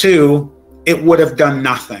 Number two, it would have done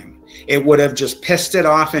nothing. It would have just pissed it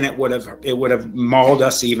off, and it would have mauled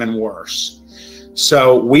us even worse.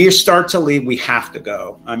 So we start to leave. We have to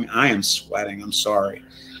go. I am sweating. I'm sorry.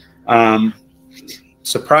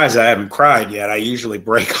 Surprised I haven't cried yet. I usually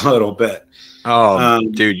break a little bit. Oh,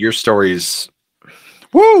 dude, your story's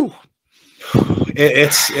woo.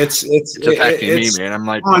 It's affecting me, man. I'm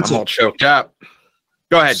all choked up.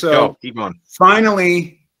 Go ahead. Go. Keep going.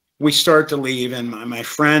 Finally, we start to leave, and my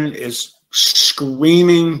friend is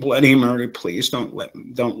screaming bloody murder. Please don't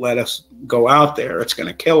let us go out there. It's going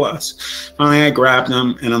to kill us. Finally, I grabbed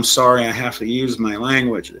him, and I'm sorry I have to use my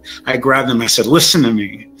language. I grabbed him. I said, listen to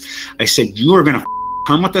me. I said, you are going to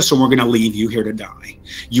come with us, or we're going to leave you here to die.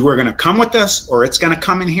 You are going to come with us, or it's going to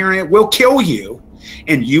come in here and it will kill you.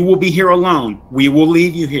 and you will be here alone. We will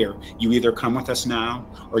leave you here. You either come with us now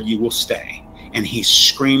or you will stay. And he's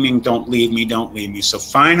screaming, don't leave me, don't leave me. So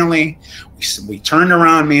finally, we turned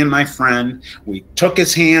around, me and my friend. We took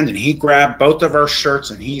his hand, and he grabbed both of our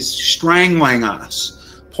shirts, and he's strangling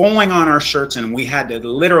us, pulling on our shirts, and we had to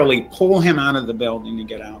literally pull him out of the building to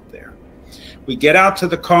get out there. We get out to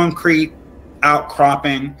the concrete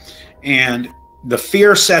outcropping, and the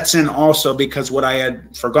fear sets in also, because what I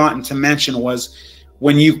had forgotten to mention was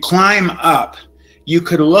when you climb up, you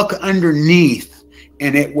could look underneath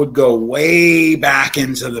and it would go way back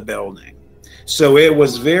into the building. So it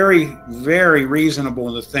was very, very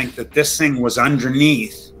reasonable to think that this thing was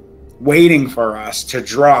underneath, waiting for us to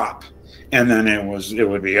drop, and then it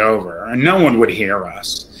would be over, and no one would hear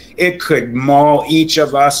us. It could maul each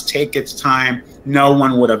of us, take its time. No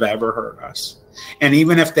one would have ever heard us. And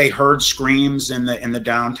even if they heard screams in the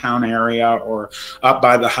downtown area or up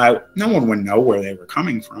by the highway, no one would know where they were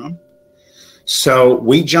coming from. So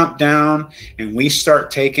we jump down and we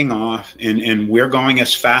start taking off, and we're going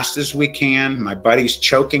as fast as we can. My buddy's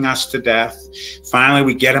choking us to death. Finally,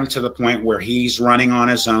 we get him to the point where he's running on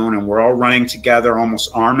his own, and we're all running together,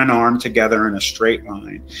 almost arm in arm together in a straight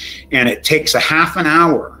line. And it takes a half an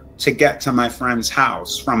hour to get to my friend's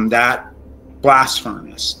house from that blast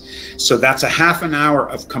furnace. So that's a half an hour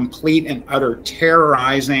of complete and utter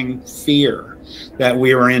terrorizing fear that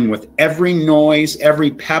we were in, with every noise,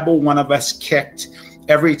 every pebble one of us kicked,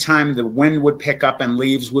 every time the wind would pick up and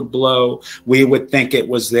leaves would blow, we would think it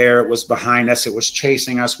was there, it was behind us, it was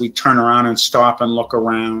chasing us. We'd turn around and stop and look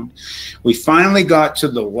around. We finally got to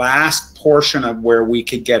the last portion of where we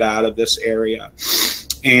could get out of this area.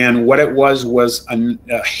 And what it was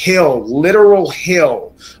a hill, literal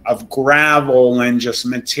hill of gravel and just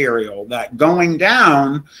material that going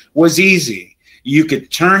down was easy. You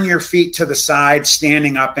could turn your feet to the side,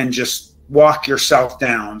 standing up, and just walk yourself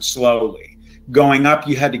down slowly. Going up,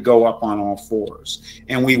 you had to go up on all fours.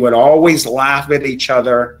 And we would always laugh at each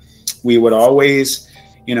other. We would always,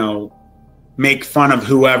 make fun of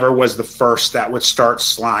whoever was the first that would start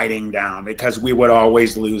sliding down, because we would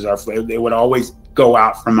always lose our foot. They would always go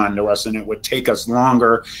out from under us, and it would take us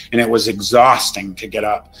longer, and it was exhausting to get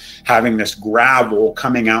up, having this gravel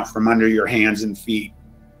coming out from under your hands and feet.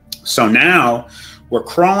 So now we're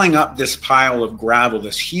crawling up this pile of gravel,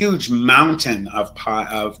 this huge mountain of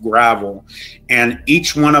gravel, and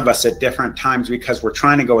each one of us at different times, because we're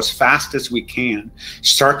trying to go as fast as we can,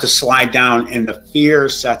 start to slide down, and the fear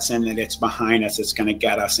sets in that it's behind us, it's going to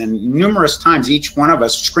get us. And numerous times, each one of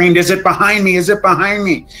us screamed, "Is it behind me? Is it behind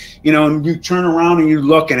me?" And you turn around and you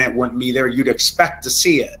look, and it wouldn't be there. You'd expect to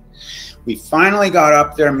see it. We finally got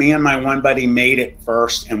up there. Me and my one buddy made it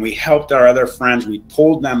first, and we helped our other friends. We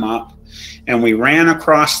pulled them up, and we ran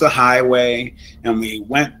across the highway, and we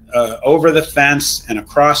went over the fence and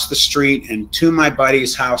across the street and to my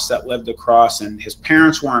buddy's house that lived across, and his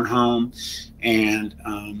parents weren't home. And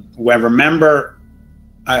I remember,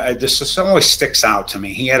 this always sticks out to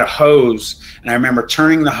me. He had a hose, and I remember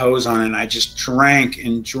turning the hose on, and I just drank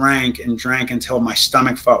and drank and drank until my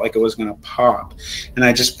stomach felt like it was going to pop. And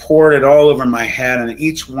I just poured it all over my head, and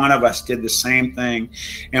each one of us did the same thing.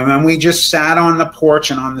 And when we just sat on the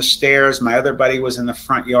porch and on the stairs, my other buddy was in the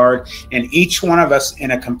front yard, and each one of us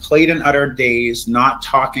in a complete and utter daze, not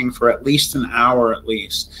talking for at least an hour at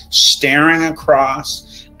least, staring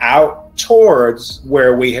across out towards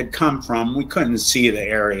where we had come from. We couldn't see the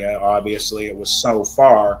area, obviously, it was so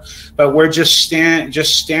far, but we're just staring,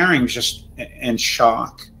 just in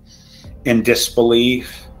shock, in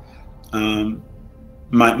disbelief.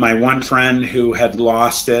 My one friend who had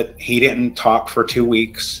lost it, he didn't talk for 2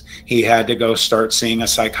 weeks. He had to go start seeing a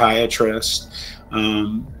psychiatrist.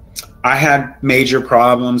 I had major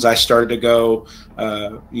problems. I started to go, I'm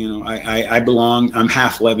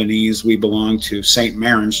half Lebanese. We belong to St.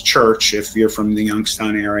 Maron's Church. If you're from the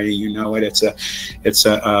Youngstown area, you know it. It's a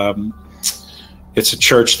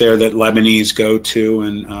church there that Lebanese go to.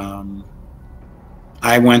 And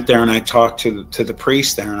I went there and I talked to the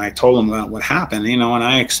priest there, and I told him about what happened, and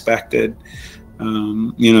I expected,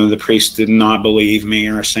 the priest did not believe me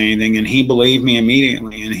or say anything, and he believed me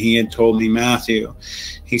immediately. And he had told me, "Matthew,"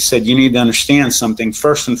 he said, "you need to understand something.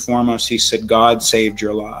 First and foremost," he said, "God saved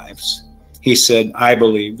your lives." He said, "I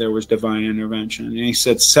believe there was divine intervention." And he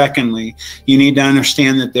said, "Secondly, you need to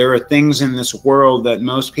understand that there are things in this world that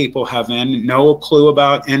most people have no clue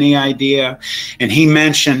about, any idea." And he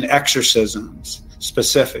mentioned exorcisms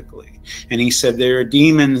specifically. And he said, there are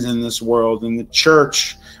demons in this world. In the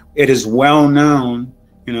church, it is well known,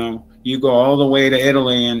 You go all the way to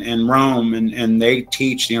Italy and Rome, and they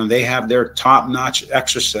teach, you know, they have their top-notch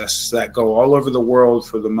exorcists that go all over the world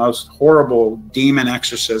for the most horrible demon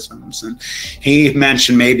exorcisms. And he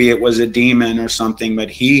mentioned maybe it was a demon or something, but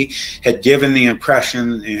he had given the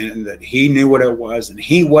impression and that he knew what it was, and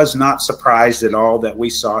he was not surprised at all that we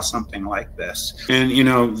saw something like this. And, you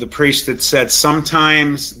know, the priest had said,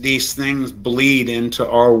 sometimes these things bleed into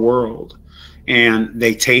our world, and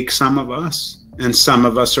they take some of us. And some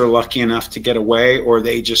of us are lucky enough to get away, or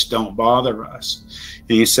they just don't bother us.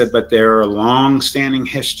 And he said, but there are a long-standing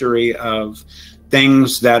history of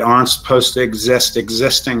things that aren't supposed to exist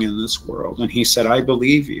existing in this world. And he said, I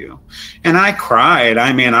believe you. And I cried.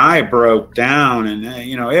 I mean, I broke down, and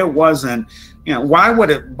you know, it wasn't, you know, why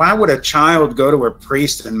would a child go to a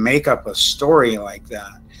priest and make up a story like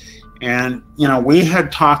that? And, you know, we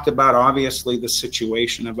had talked about, obviously, the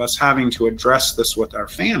situation of us having to address this with our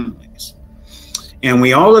families. And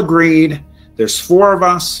we all agreed, there's 4 of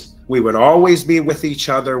us, we would always be with each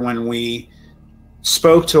other when we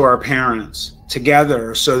spoke to our parents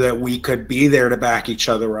together so that we could be there to back each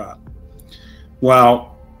other up.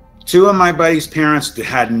 Well, 2 of my buddies' parents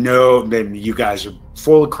had no, you guys are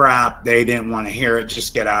full of crap, they didn't want to hear it,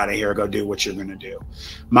 just get out of here, go do what you're going to do.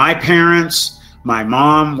 My parents, my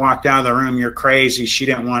mom walked out of the room, you're crazy, she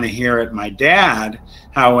didn't want to hear it. My dad,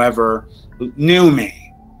 however, knew me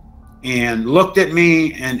and looked at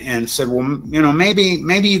me and said, well, you know, maybe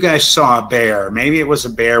you guys saw a bear. Maybe it was a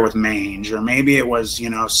bear with mange, or maybe it was, you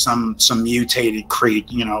know, some mutated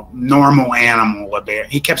creature, you know, normal animal, a bear.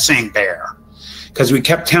 He kept saying bear because we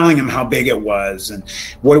kept telling him how big it was and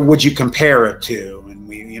what would you compare it to.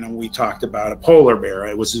 And we talked about a polar bear.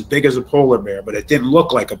 It was as big as a polar bear, but it didn't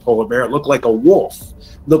look like a polar bear. It looked like a wolf,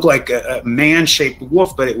 looked like a man-shaped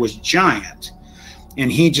wolf, but it was giant. And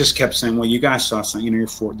he just kept saying, well, you guys saw something, you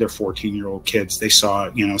know, they're 14-year-old kids. They saw,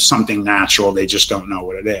 you know, something natural. They just don't know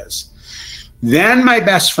what it is. Then my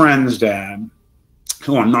best friend's dad,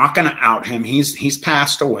 who I'm not going to out him, he's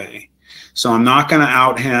passed away. So I'm not going to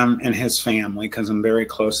out him and his family because I'm very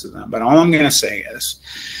close to them. But all I'm going to say is,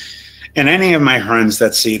 and any of my friends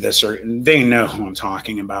that see this, they know who I'm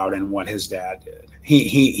talking about and what his dad did.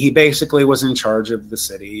 He basically was in charge of the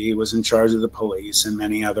city. He was in charge of the police and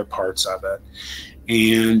many other parts of it.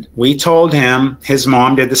 And we told him, his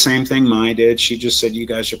mom did the same thing Mai did. She just said, you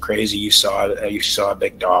guys are crazy. You saw a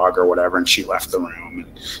big dog or whatever. And she left the room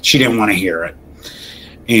and she didn't want to hear it.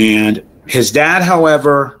 And his dad,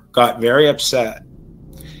 however, got very upset.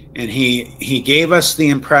 And he gave us the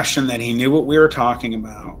impression that he knew what we were talking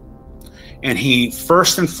about. And he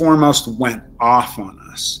first and foremost went off on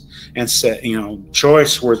us and said, you know,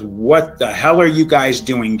 choice words, what the hell are you guys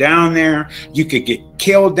doing down there? You could get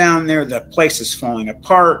killed down there. The place is falling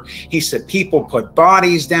apart. He said people put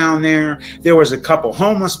bodies down there. There was a couple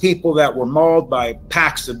homeless people that were mauled by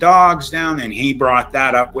packs of dogs down, and he brought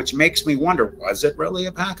that up, which makes me wonder, was it really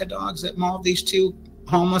a pack of dogs that mauled these 2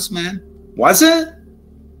 homeless men? Was it?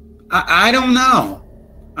 I don't know.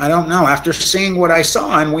 I don't know. After seeing what I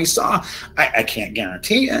saw and we saw, I can't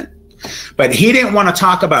guarantee it. But he didn't want to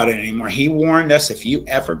talk about it anymore. He warned us, if you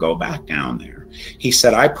ever go back down there, he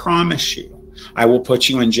said, I promise you, I will put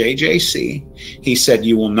you in JJC. He said,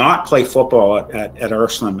 you will not play football at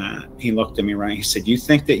Ursula, Matt. He looked at me right. He said, you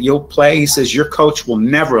think that you'll play? He says, your coach will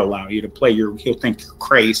never allow you to play. He'll think you're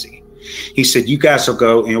crazy. He said, you guys will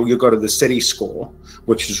go, you know, you'll go to the city school,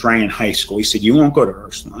 which is Ryan High School. He said, you won't go to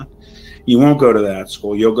Ursula. You won't go to that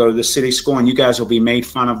school. You'll go to the city school, and you guys will be made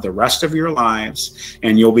fun of the rest of your lives,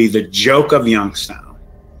 and you'll be the joke of Youngstown.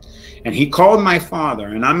 And he called my father,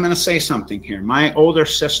 and I'm going to say something here. My older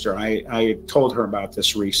sister, I told her about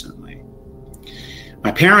this recently.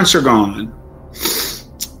 My parents are gone,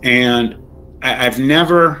 and I've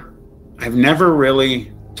never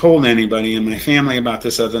really told anybody in my family about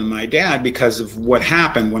this other than my dad because of what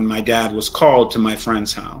happened when my dad was called to my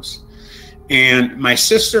friend's house. And my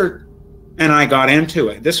sister and I got into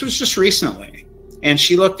it. This was just recently. And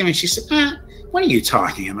she looked at me and she said, what are you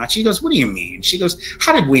talking about? She goes, what do you mean? She goes,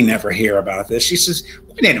 how did we never hear about this? She says,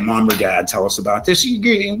 why didn't mom or dad tell us about this?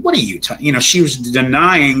 What are you talking? You know, she was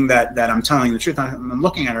denying that I'm telling the truth. I'm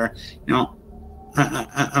looking at her, you know,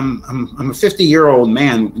 I'm a 50-year-old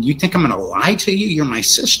man. You think I'm going to lie to you? You're my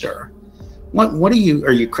sister. What are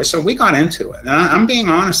you, Chris? So we got into it. And I'm being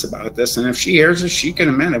honest about this. And if she hears it, she can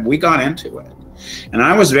admit it. We got into it. And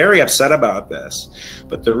I was very upset about this.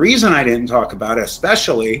 But the reason I didn't talk about it,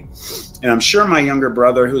 especially, and I'm sure my younger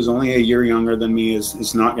brother, who's only a year younger than me,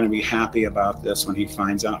 is not going to be happy about this when he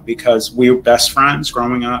finds out, because we were best friends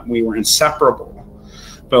growing up. We were inseparable.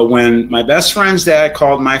 But when my best friend's dad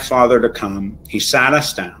called my father to come, he sat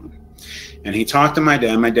us down And he talked to my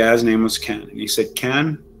dad. My dad's name was Ken. And he said,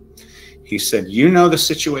 Ken, he said, you know the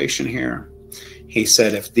situation here. He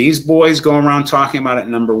said, if these boys go around talking about it,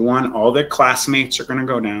 number one, all their classmates are going to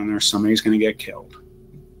go down there. Somebody's going to get killed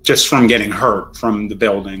just from getting hurt from the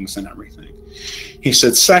buildings and everything. He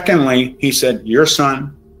said, secondly, he said, your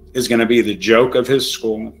son is going to be the joke of his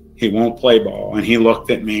school. He won't play ball. And he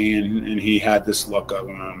looked at me and he had this look of,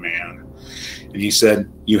 oh man. And he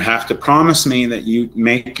said, you have to promise me that you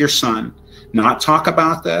make your son not talk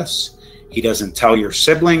about this. He doesn't tell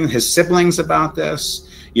his siblings about this.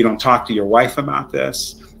 You don't talk to your wife about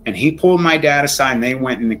this. And he pulled my dad aside and they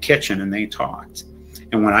went in the kitchen and they talked.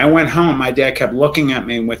 And when I went home, my dad kept looking at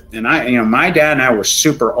me my dad and I were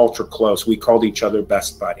super ultra close. We called each other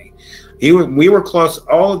best buddy. We were close.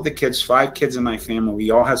 All of the kids, 5 kids in my family,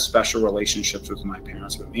 we all had special relationships with my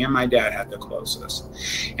parents, but me and my dad had the closest.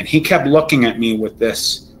 And he kept looking at me with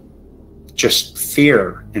this just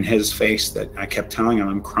fear in his face that I kept telling him,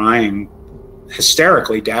 I'm crying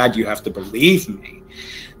hysterically, Dad, you have to believe me.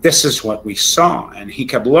 This is what we saw. And he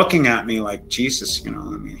kept looking at me like, Jesus,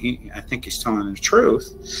 I think he's telling the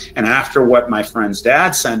truth. And after what my friend's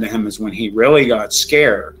dad said to him is when he really got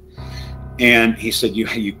scared. And he said,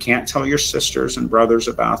 you can't tell your sisters and brothers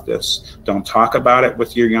about this. Don't talk about it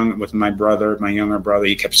with my younger brother.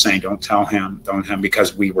 He kept saying, don't tell him,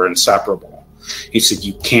 because we were inseparable. He said,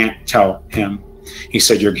 you can't tell him. He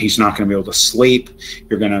said, he's not going to be able to sleep.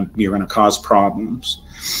 You're going to cause problems.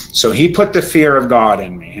 So he put the fear of God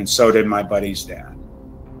in me, and so did my buddy's dad.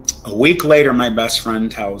 A week later, my best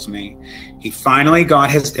friend tells me he finally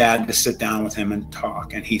got his dad to sit down with him and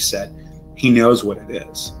talk. And he said, he knows what it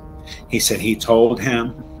is. He said he told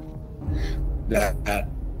him that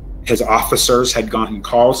his officers had gotten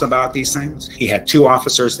calls about these things. He had 2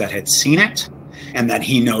 officers that had seen it and that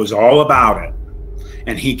he knows all about it.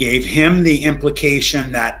 And he gave him the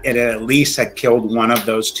implication that it at least had killed one of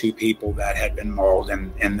those 2 people that had been mauled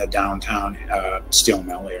in the downtown steel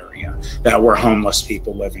mill area, that were homeless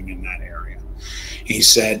people living in that area. He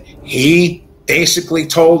said he basically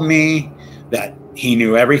told me that he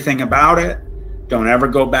knew everything about it. Don't ever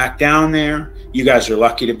go back down there. You guys are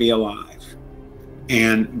lucky to be alive.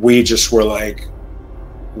 And we just were like,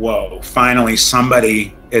 whoa, finally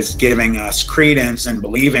somebody is giving us credence and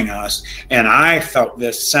believing us. And I felt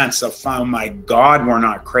this sense of, oh my God, we're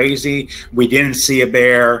not crazy. We didn't see a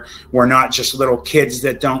bear. We're not just little kids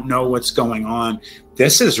that don't know what's going on.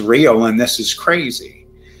 This is real and this is crazy.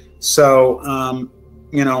 So,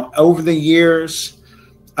 over the years,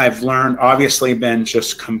 I've learned, obviously been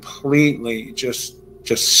just completely just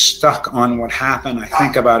stuck on what happened. I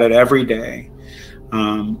think about it every day.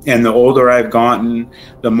 And the older I've gotten,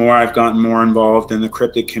 the more I've gotten more involved in the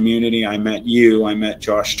cryptid community. I met you, I met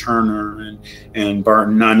Josh Turner and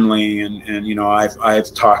Barton Nunley, and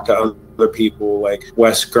I've talked to other people like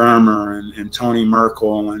Wes Germer and Tony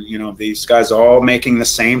Merkel, and these guys all making the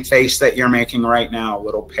same face that you're making right now, a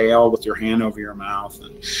little pale with your hand over your mouth.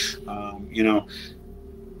 And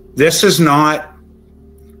this is not,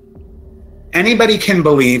 anybody can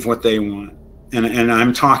believe what they want. And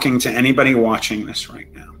I'm talking to anybody watching this right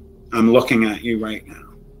now. I'm looking at you right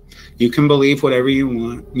now. You can believe whatever you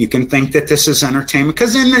want. You can think that this is entertainment,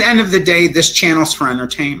 because in the end of the day, this channel's for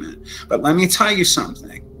entertainment. But let me tell you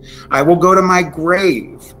something. I will go to my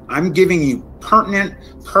grave. I'm giving you pertinent,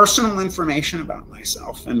 personal information about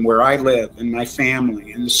myself and where I live and my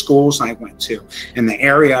family and the schools I went to and the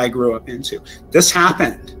area I grew up into. This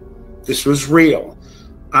happened. This was real.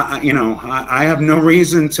 I have no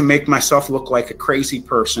reason to make myself look like a crazy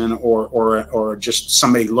person or just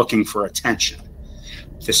somebody looking for attention.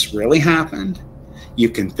 This really happened. You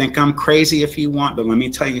can think I'm crazy if you want, but let me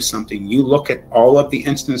tell you something. You look at all of the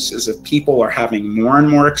instances of people are having more and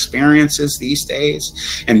more experiences these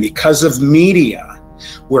days, and because of media,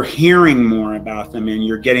 we're hearing more about them, and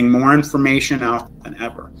you're getting more information out than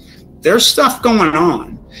ever. There's stuff going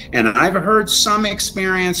on, and I've heard some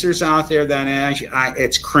experiencers out there that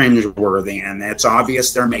it's cringeworthy, and it's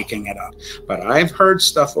obvious they're making it up. But I've heard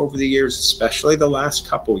stuff over the years, especially the last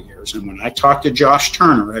couple years. And when I talked to Josh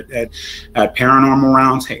Turner at Paranormal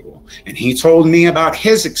Roundtable, and he told me about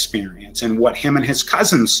his experience and what him and his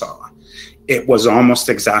cousin saw, it was almost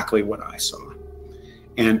exactly what I saw.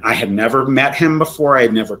 And I had never met him before. I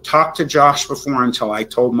had never talked to Josh before until I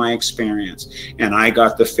told my experience. And I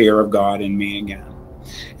got the fear of God in me again.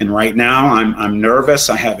 And right now I'm nervous.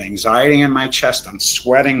 I have anxiety in my chest. I'm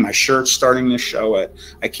sweating. My shirt's starting to show it.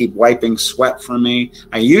 I keep wiping sweat from me.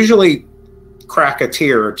 I usually crack a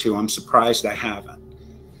tear or two. I'm surprised I haven't.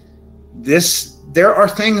 There are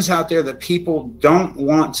things out there that people don't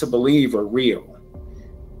want to believe are real.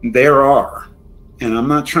 There are. and I'm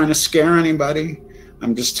not trying to scare anybody.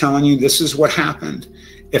 I'm just telling you this is what happened.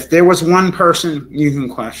 If there was one person you can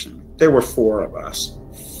question, there were 4 of us.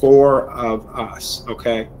 4 of us,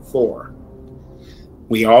 okay? 4.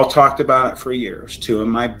 We all talked about it for years. 2 of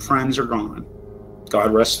my friends are gone.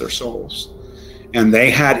 God rest their souls. And they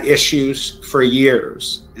had issues for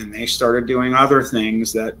years, and they started doing other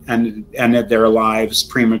things that ended their lives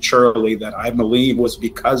prematurely that I believe was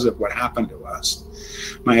because of what happened to us.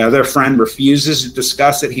 My other friend refuses to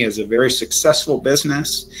discuss it. He has a very successful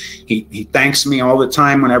business. He thanks me all the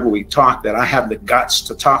time whenever we talk that I have the guts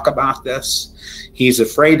to talk about this. He's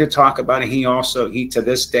afraid to talk about it. He to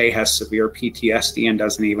this day has severe PTSD and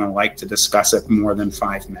doesn't even like to discuss it more than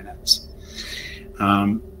 5 minutes.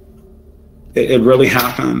 It really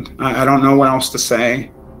happened. I don't know what else to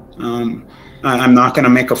say. I'm not going to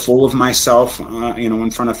make a fool of myself,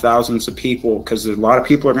 in front of thousands of people, because a lot of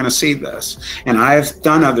people are going to see this. And I've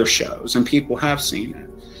done other shows, and people have seen it.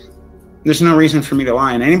 There's no reason for me to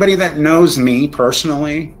lie. And anybody that knows me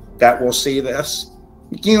personally that will see this,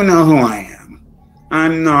 you know who I am.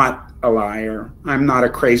 I'm not a liar. I'm not a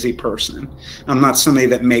crazy person. I'm not somebody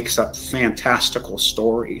that makes up fantastical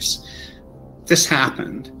stories. This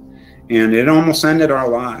happened. And it almost ended our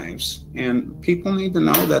lives. And people need to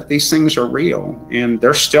know that these things are real, and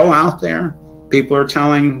they're still out there. People are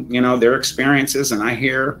telling, their experiences, and I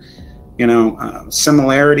hear,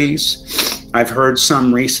 similarities. I've heard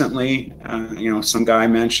some recently, some guy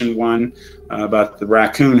mentioned one about the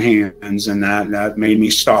raccoon hands, and that made me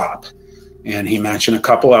stop. And he mentioned a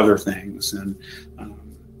couple other things. And,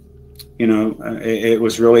 it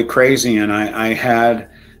was really crazy. And I had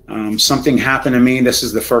something happened to me. This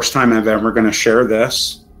is the first time I'm ever going to share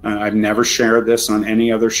this. I've never shared this on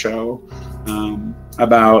any other show.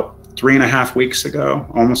 About 3.5 weeks ago,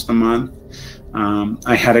 almost a month,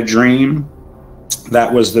 I had a dream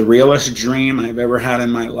that was the realest dream I've ever had in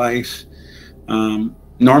my life.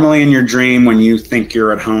 Normally in your dream, when you think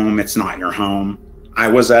you're at home, it's not your home. I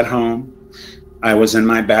was at home. I was in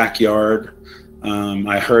my backyard.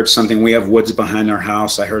 I heard something. We have woods behind our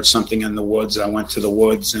house. I heard something in the woods. I went to the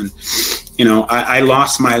woods, and I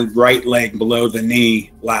lost my right leg below the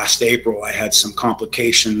knee last April. I had some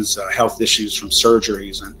complications, health issues from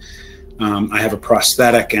surgeries, and I have a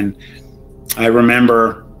prosthetic. And I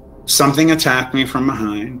remember something attacked me from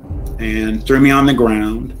behind and threw me on the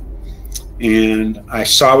ground, and I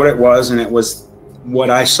saw what it was, and it was what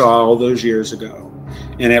I saw all those years ago.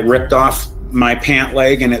 And it ripped off my pant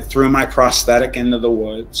leg, and it threw my prosthetic into the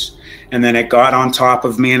woods. And then it got on top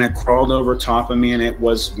of me, and it crawled over top of me, and it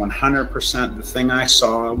was 100% the thing I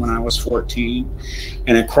saw when I was 14.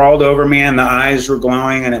 And it crawled over me, and the eyes were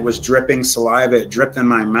glowing, and it was dripping saliva. It dripped in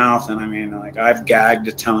my mouth. And I've gagged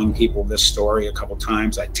to telling people this story a couple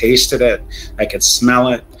times. I tasted it. I could smell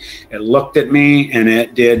it. It looked at me, and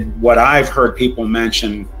it did what I've heard people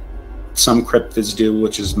mention some cryptids do,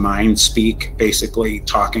 which is mind speak, basically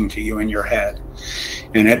talking to you in your head.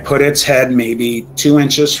 And it put its head maybe 2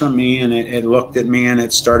 inches from me, and it looked at me, and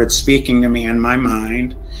it started speaking to me in my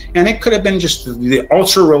mind. And it could have been just the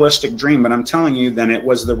ultra realistic dream, but I'm telling you, then it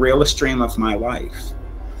was the realest dream of my life.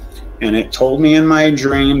 And it told me in my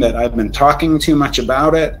dream that I've been talking too much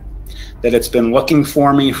about it, that it's been looking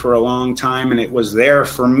for me for a long time, and it was there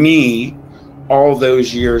for me all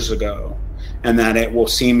those years ago, and that it will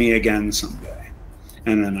see me again someday.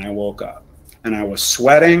 And then I woke up, and I was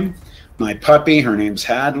sweating. My puppy, her name's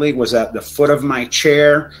Hadley, was at the foot of my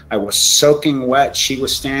chair. I was soaking wet. She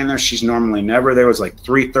was standing there. She's normally never there. It was like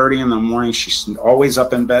 3:30 in the morning. She's always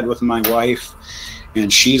up in bed with my wife.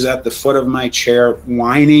 And she's at the foot of my chair,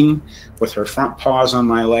 whining with her front paws on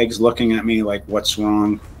my legs, looking at me like, what's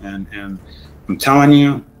wrong? And I'm telling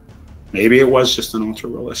you, maybe it was just an ultra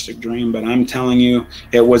realistic dream, but I'm telling you,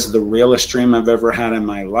 it was the realest dream I've ever had in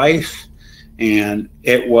my life. And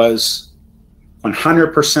it was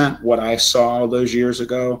 100% what I saw all those years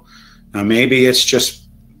ago. Now, maybe it's just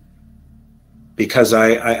because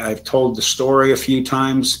I've told the story a few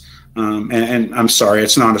times, and I'm sorry,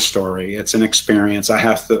 it's not a story, it's an experience. I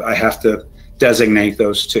have to designate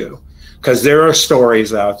those two, because there are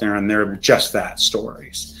stories out there, and they're just that,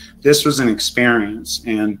 stories. This was an experience,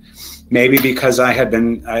 and maybe because I had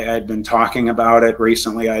been talking about it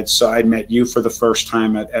recently. I'd met you for the first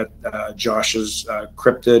time at Josh's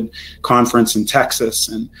cryptid conference in Texas,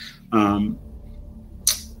 and I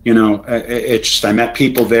met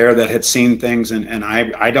people there that had seen things, and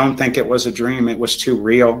I don't think it was a dream. It was too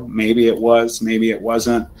real. Maybe it was, maybe it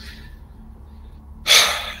wasn't.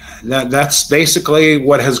 That's basically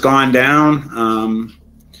what has gone down.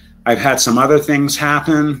 I've had some other things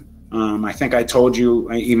happen I think I told you,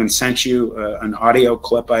 I even sent you an audio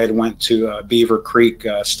clip. I had went to Beaver Creek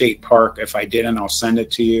State Park. If I didn't, I'll send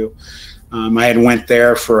it to you. I had went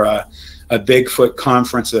there for a Bigfoot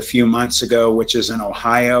conference a few months ago, which is in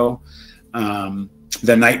Ohio.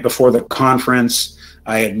 The night before the conference,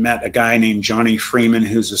 I had met a guy named Johnny Freeman,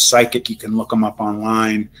 who's a psychic. You can look him up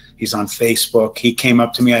online. He's on Facebook. He came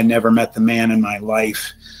up to me. I'd never met the man in my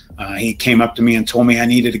life. He came up to me and told me I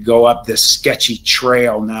needed to go up this sketchy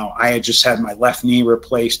trail. Now, I had just had my left knee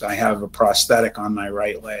replaced. I have a prosthetic on my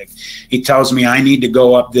right leg. He tells me I need to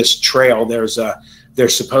go up this trail. There's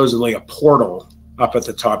supposedly a portal up at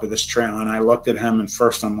the top of this trail. And I looked at him, and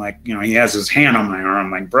first I'm like, you know, he has his hand on my arm.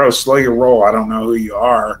 I'm like, bro, slow your roll. I don't know who you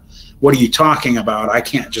are. What are you talking about? I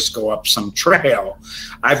can't just go up some trail.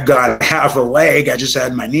 I've got half a leg. I just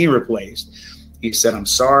had my knee replaced. He said, I'm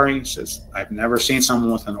sorry. He says, I've never seen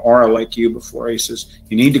someone with an aura like you before. He says,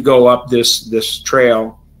 you need to go up this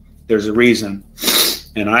trail. There's a reason.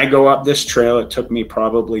 And I go up this trail. It took me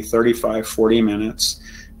probably 35, 40 minutes.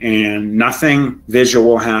 And nothing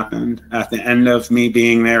visual happened. At the end of me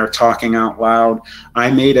being there talking out loud, I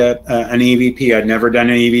made an EVP. I'd never done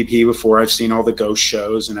an EVP before. I've seen all the ghost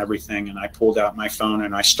shows and everything. And I pulled out my phone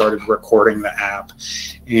and I started recording the app.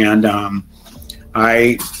 And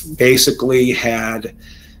I basically had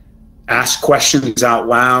asked questions out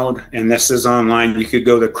loud. And this is online. You could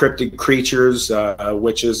go to Cryptid Creatures,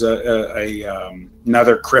 which is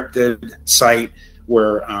another cryptid site,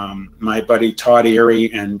 where my buddy Todd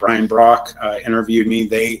Erie and Brian Brock interviewed me.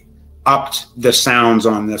 They upped the sounds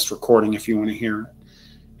on this recording if you want to hear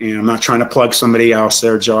it. And I'm not trying to plug somebody else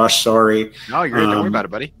there, Josh, sorry. No, you're don't worry about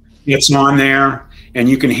it, buddy. It's on there, and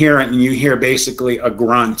you can hear it, and you hear basically a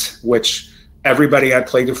grunt, which everybody I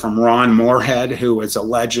played with, from Ron Moorhead, who is a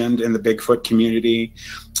legend in the Bigfoot community,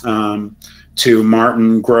 to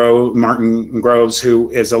Martin Groves,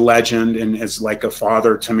 who is a legend and is like a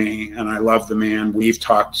father to me, and I love the man. We've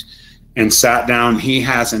talked and sat down. He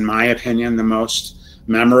has, in my opinion, the most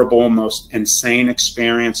memorable, most insane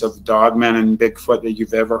experience of dogmen and Bigfoot that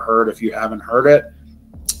you've ever heard, if you haven't heard it.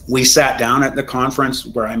 We sat down at the conference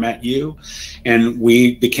where I met you, and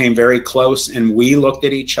we became very close, and we looked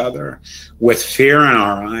at each other with fear in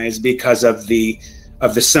our eyes because of the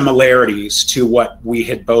similarities to what we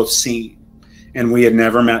had both seen. And we had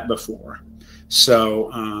never met before. So,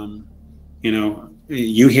 you know,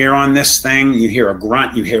 you hear on this thing, you hear a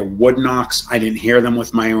grunt, you hear wood knocks. I didn't hear them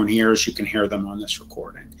with my own ears. You can hear them on this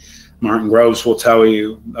recording. Martin Groves will tell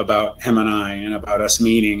you about him and I, and about us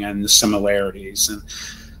meeting and the similarities. And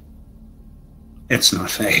it's not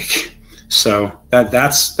fake. So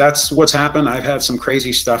that's what's happened. I've had some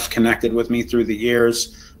crazy stuff connected with me through the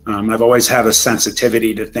years. I've always had a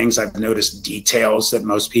sensitivity to things. I've noticed details that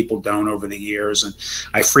most people don't over the years. And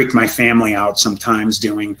I freak my family out sometimes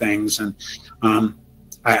doing things. And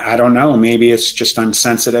I don't know, maybe it's just I'm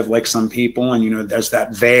sensitive like some people. And, you know, there's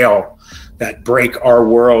that veil that break our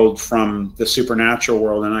world from the supernatural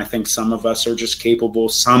world. And I think some of us are just capable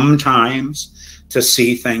sometimes to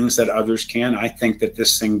see things that others can. I think that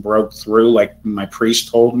this thing broke through, like my priest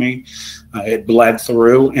told me. It bled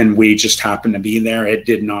through, and we just happened to be there. It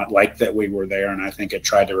did not like that we were there, and I think it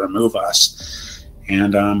tried to remove us.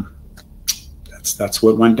 And that's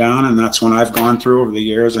what went down, and that's when I've gone through over the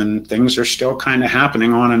years, and things are still kind of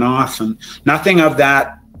happening on and off, and nothing of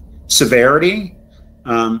that severity,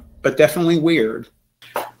 but definitely weird.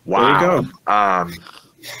 Wow. There you go.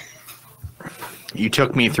 You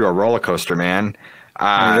took me through a roller coaster, man.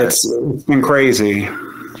 It's been crazy.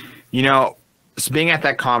 You know, being at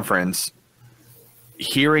that conference,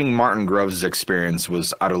 hearing Martin Groves' experience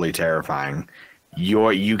was utterly terrifying.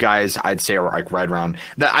 You guys, I'd say, are like right around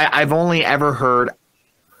that. I've only ever heard,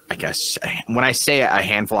 I guess, when I say a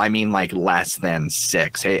handful, I mean like less than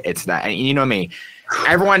 6. It's that, and you know me.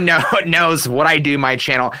 Everyone knows what I do. My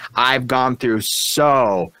channel. I've gone through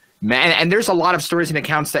so. Man, and there's a lot of stories and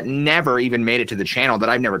accounts that never even made it to the channel that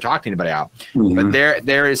I've never talked to anybody out. Mm-hmm. But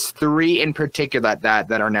there is 3 in particular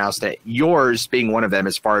that are now yours being one of them,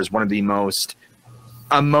 as far as one of the most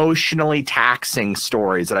emotionally taxing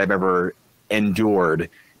stories that I've ever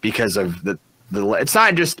endured, because of the it's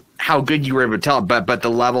not just how good you were able to tell it, but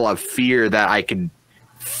the level of fear that I could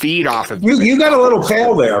feed off of. You got a little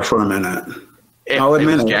pale there for a minute. I'll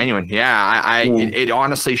admit it was genuine. Yeah, it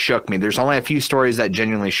honestly shook me. There's only a few stories that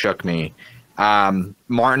genuinely shook me.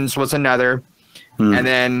 Martin's was another. And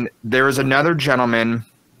then there was another gentleman.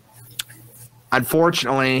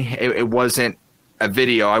 Unfortunately, it wasn't a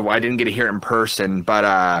video. I didn't get to hear it in person,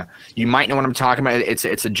 but you might know what I'm talking about.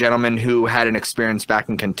 It's a gentleman who had an experience back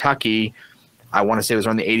in Kentucky. I want to say it was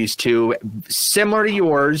around the 80s too. Similar to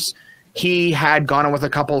yours. he had gone in with a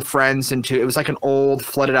couple of friends into, it was like an old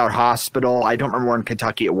flooded out hospital. I don't remember where in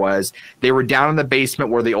Kentucky it was. They were down in the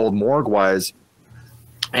basement where the old morgue was.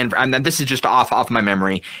 And then this is just off my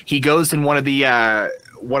memory. He goes in one of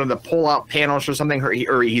the pull-out panels or something,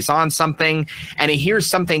 or he's on something, and he hears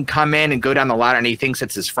something come in and go down the ladder, and he thinks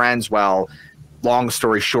it's his friends. Well, long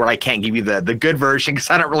story short, I can't give you the good version because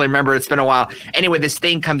I don't really remember. It's been a while. Anyway, this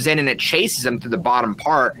thing comes in and it chases him through the bottom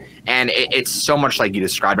part, and it's so much like you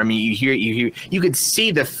described. I mean, you could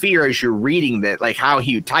see the fear as you're reading that, like how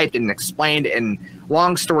he typed and explained. And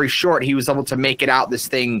long story short, he was able to make it out. This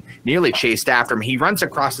thing nearly chased after him. He runs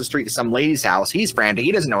across the street to some lady's house. He's frantic.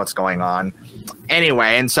 He doesn't know what's going on.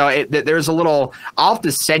 Anyway, and so there's a little. I'll have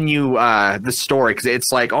to send you the story because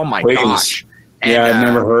it's like, oh my gosh. And, yeah, I've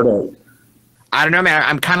never heard of it. I don't know, man.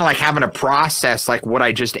 I'm kind of like having to process like what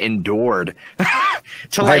I just endured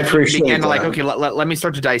to like begin to like, okay, let me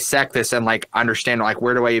start to dissect this and like understand like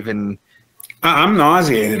where do I even. I'm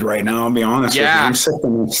nauseated right now. I'll be honest with you. I'm sick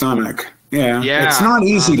in my stomach. Yeah, it's not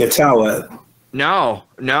easy to tell it. No,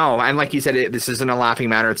 and like you said, this isn't a laughing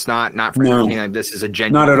matter. It's not for anything. Like, this is a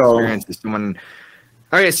genuine not at experience. all. Someone.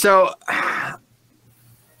 Okay, so.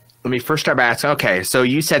 Let me first start by asking. Okay, so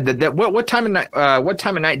you said that what time of night? What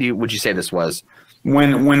time of night would you say this was?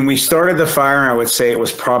 When we started the fire, I would say it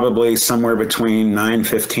was probably somewhere between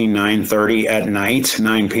 9:15, 9:30 at night,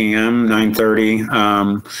 9 p.m.,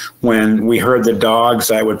 9:30. When we heard the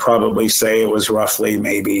dogs, I would probably say it was roughly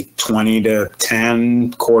maybe 20 to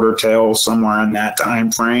 10, quarter till, somewhere in that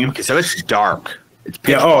time frame. Okay, so it's dark. It's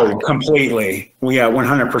pitch black. Oh, completely.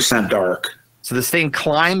 100% dark. So this thing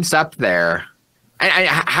climbs up there.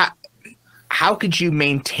 How could you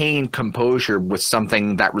maintain composure with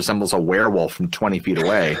something that resembles a werewolf from 20 feet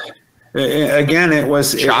away? Again, it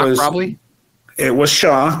was shock, probably. It was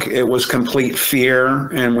shock. It was complete fear,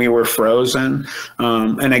 and we were frozen.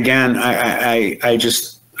 And again, I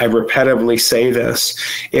repetitively say this.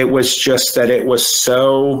 It was just that it was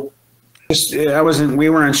so. We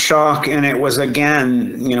were in shock, and it was,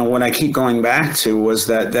 again, what I keep going back to was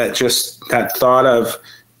that thought of,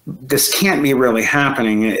 this can't be really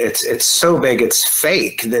happening. It's so big, it's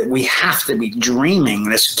fake, that we have to be dreaming.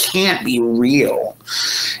 This can't be real.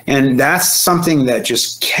 And that's something that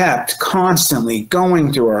just kept constantly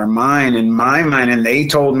going through our mind and my mind. And they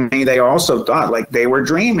told me they also thought like they were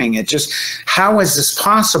dreaming. It just, how is this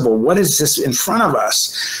possible? What is this in front of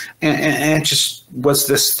us? And it just was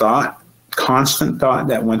this thought, constant thought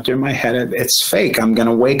that went through my head. It's fake. I'm going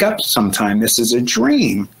to wake up sometime. This is a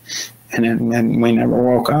dream. And then we never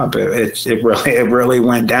woke up. It really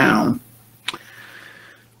went down.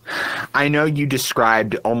 I know you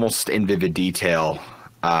described almost in vivid detail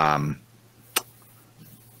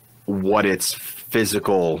what its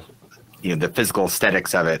physical, the physical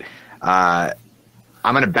aesthetics of it. I'm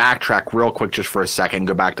going to backtrack real quick just for a second,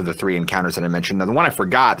 go back to the 3 encounters that I mentioned. Now, the one I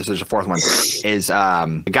forgot, there's a fourth one, is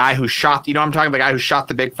the guy who shot, I'm talking about the guy who shot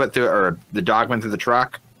the Bigfoot through, or the dogman through the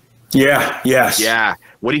truck? Yeah, yes. Yeah.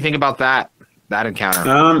 What do you think about that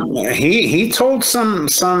encounter? He told some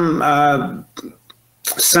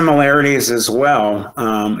similarities as well.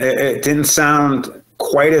 It didn't sound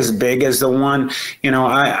quite as big as the one,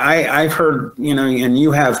 I've heard, and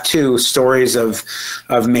you have too, stories of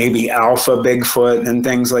maybe alpha Bigfoot and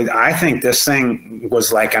things like that. I think this thing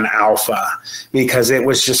was like an alpha because it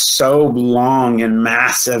was just so long and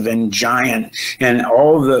massive and giant, and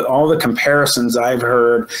all the comparisons I've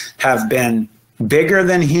heard have been bigger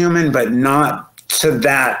than human, but not to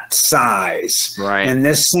that size. Right. And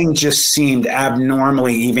this thing just seemed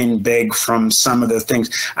abnormally even big from some of the things.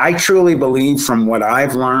 I truly believe, from what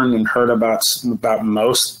I've learned and heard about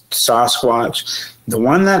most Sasquatch, the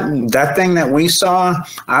one that thing that we saw,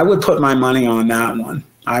 I would put my money on that one.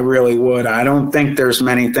 I really would. I don't think there's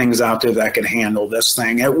many things out there that could handle this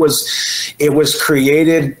thing. It was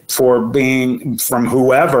created for being from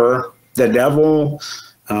whoever, the devil,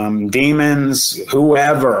 demons,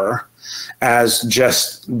 whoever, as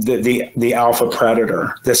just the alpha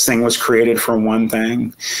predator. This thing was created for one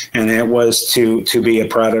thing, and it was to be a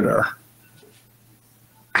predator.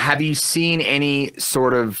 Have you seen any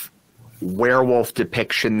sort of werewolf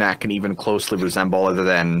depiction that can even closely resemble, other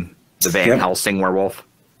than the Van Helsing werewolf?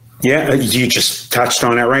 Yeah, you just touched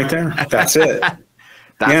on it right there. That's it.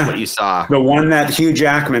 That's what you saw. The one that Hugh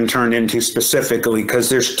Jackman turned into specifically, because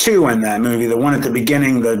there's 2 in that movie. The one at the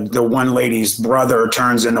beginning, the one lady's brother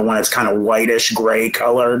turns into one that's kind of whitish gray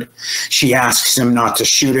colored. She asks him not to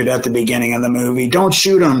shoot it at the beginning of the movie. Don't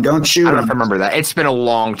shoot him. Don't shoot him. I don't know if I remember that. It's been a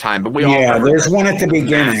long time, but we all there's one at the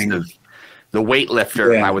beginning. The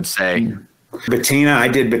weightlifter, I would say. Bettina, I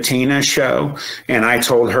did Bettina's show, and I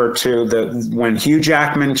told her too that when Hugh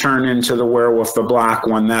Jackman turned into the werewolf, the black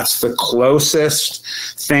one, that's the closest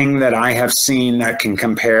thing that I have seen that can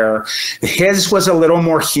compare. His was a little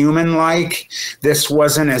more human-like. This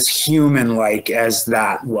wasn't as human-like as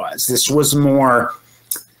that was. This was more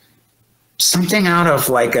something out of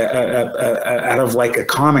like a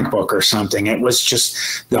comic book or something. It was just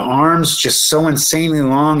the arms just so insanely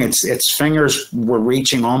long. Its fingers were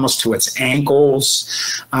reaching almost to its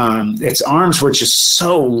ankles. Its arms were just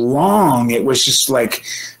so long. It was just like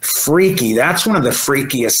freaky. That's one of the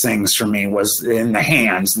freakiest things for me, was in the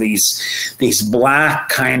hands, these black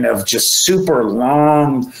kind of just super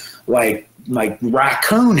long, like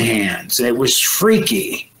raccoon hands. It was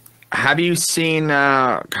freaky. Have you seen?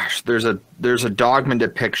 Gosh, there's a dogman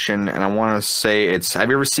depiction, and I want to say it's. Have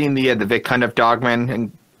you ever seen the Vic Kind of dogman and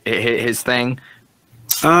his thing?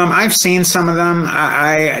 I've seen some of them.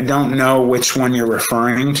 I don't know which one you're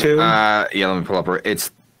referring to. Yeah, let me pull up. It's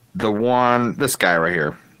the one. This guy right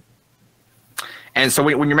here. And so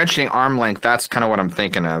when you're mentioning arm length, that's kind of what I'm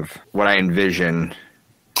thinking of. What I envision.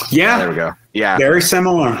 Yeah. There we go. Yeah. Very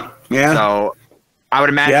similar. Yeah. So I would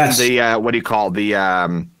imagine the what do you call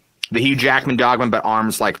the Hugh Jackman dogman, but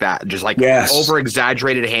arms like that, just like over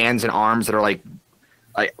exaggerated hands and arms that are like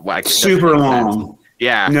super long.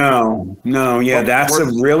 Yeah. No. Yeah, that's a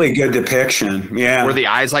really good depiction. Yeah. Were the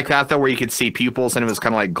eyes like that though, where you could see pupils and it was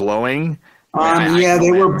kind of like glowing?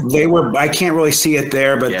 They were. I can't really see it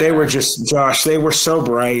there, but they were just, Josh. They were so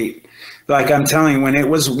bright. Like I'm telling you, when it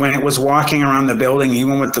was walking around the building,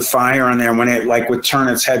 even with the fire on there, when it like would turn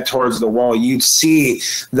its head towards the wall, you'd see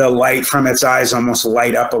the light from its eyes almost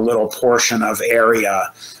light up a little portion of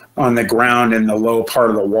area on the ground in the low part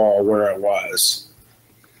of the wall where it was.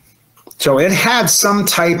 So it had some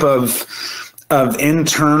type of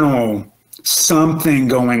internal something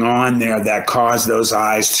going on there that caused those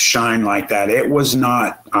eyes to shine like that. It was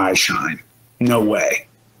not eye shine. No way.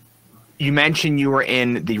 You mentioned you were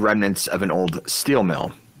in the remnants of an old steel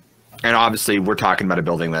mill. And obviously we're talking about a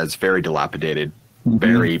building that is very dilapidated,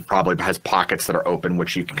 very probably has pockets that are open,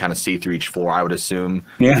 which you can kind of see through each floor, I would assume.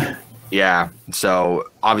 Yeah. Yeah. So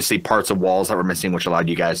obviously parts of walls that were missing, which allowed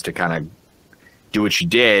you guys to kind of do what you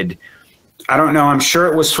did. I don't know. I'm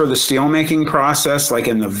sure it was for the steel making process. Like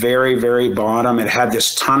in the very, very bottom, it had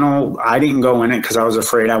this tunnel. I didn't go in it because I was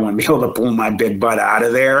afraid I wouldn't be able to pull my big butt out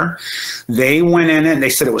of there. They went in it and they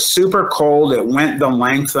said it was super cold. It went the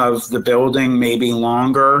length of the building, maybe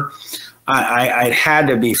longer. It had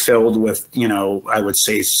to be filled with, I would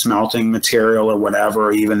say smelting material or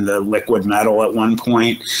whatever, even the liquid metal at one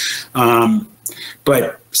point.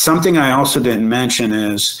 But something I also didn't mention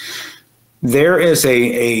is there is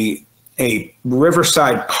a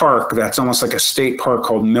riverside park that's almost like a state park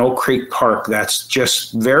called Mill Creek Park that's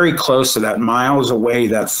just very close to that, miles away,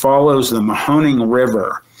 that follows the Mahoning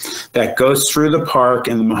River that goes through the park,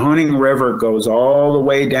 and the Mahoning River goes all the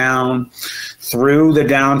way down through the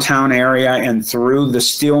downtown area and through the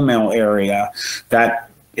steel mill area.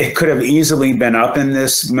 That it could have easily been up in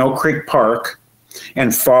this Mill Creek Park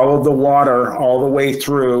and followed the water all the way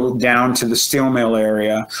through down to the steel mill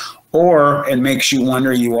area. Or it makes you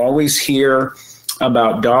wonder, you always hear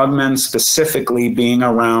about dogmen specifically being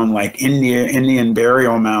around like Indian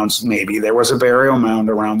burial mounds. Maybe there was a burial mound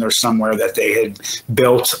around there somewhere that they had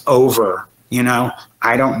built over,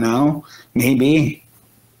 I don't know, maybe.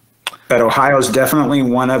 But Ohio is definitely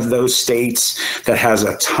one of those states that has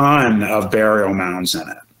a ton of burial mounds in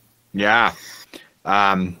it. Yeah.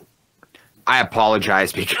 I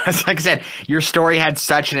apologize because, like I said, your story had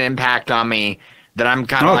such an impact on me that I'm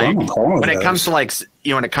kind of when it comes to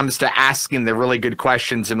when it comes to asking the really good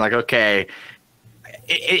questions, I'm like, okay,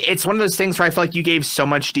 it's one of those things where I feel like you gave so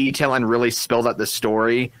much detail and really spilled out the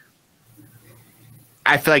story.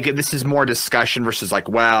 I feel like this is more discussion versus like,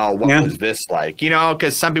 well, what was this like?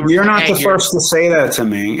 Because some people you're not the first to say that to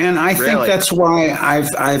me, and I think that's why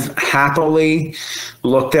I've happily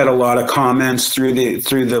looked at a lot of comments through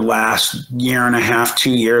the last year and a half, 2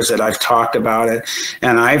 years that I've talked about it,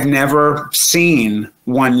 and I've never seen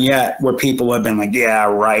one yet where people have been like, yeah,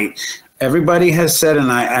 right. Everybody has said,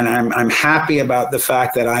 and I'm happy about the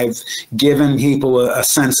fact that I've given people a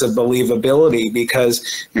sense of believability because,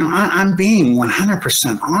 I'm being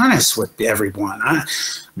 100% honest with everyone.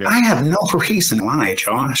 I have no reason to lie,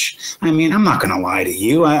 Josh. I mean, I'm not going to lie to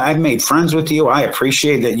you. I've made friends with you. I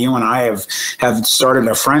appreciate that you and I have started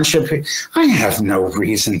a friendship. I have no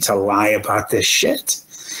reason to lie about this shit.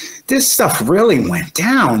 this stuff really went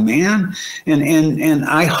down, man. And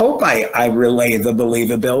I hope I relay the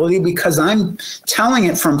believability, because I'm telling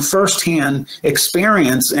it from firsthand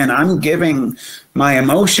experience, and I'm giving my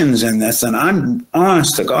emotions in this, and I'm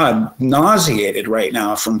honest to God nauseated right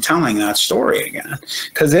now from telling that story again,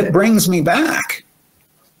 because it brings me back.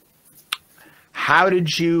 How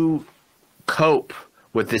did you cope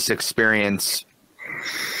with this experience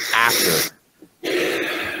after?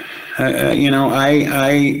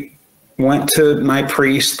 I went to my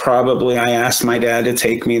priest. Probably I asked my dad to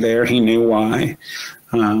take me there. He knew why.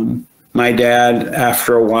 My dad,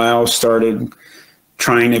 after a while, started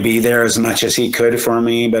trying to be there as much as he could for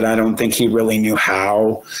me, but I don't think he really knew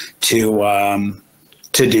how to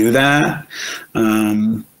do that.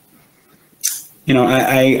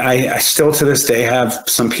 I still to this day have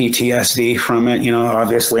some PTSD from it.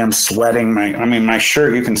 Obviously I'm sweating. My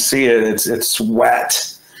shirt, you can see it. It's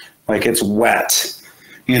wet. Like, it's wet.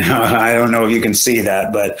 I don't know if you can see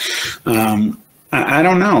that, but I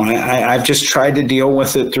don't know. I've just tried to deal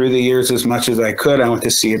with it through the years as much as I could. I went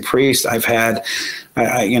to see a priest. I've had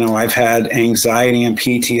anxiety and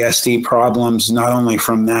PTSD problems, not only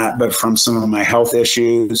from that, but from some of my health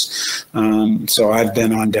issues. So I've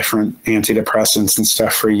been on different antidepressants and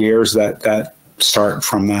stuff for years that start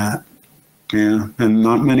from that. Yeah. And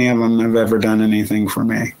not many of them have ever done anything for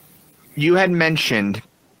me. You had mentioned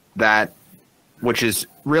that, which is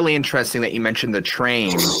really interesting, that you mentioned the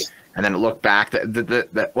train and then look back.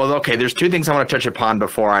 Well, okay, there's two things I want to touch upon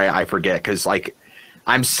before I forget, because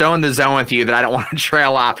I'm so in the zone with you that I don't want to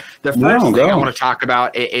trail off. The first thing I want to talk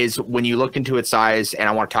about is when you looked into its eyes, and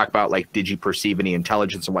I want to talk about, did you perceive any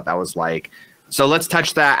intelligence and what that was like? So let's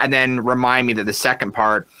touch that, and then remind me that the second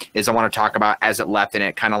part is I want to talk about as it left, and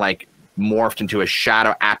it kind of morphed into a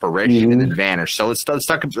shadow apparition and then vanished. So let's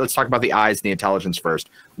talk about the eyes and the intelligence first.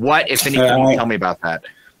 What, if anything, can you tell me about that?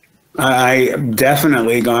 I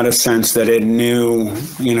definitely got a sense that it knew,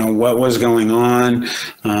 what was going on.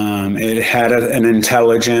 It had an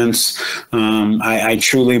intelligence. I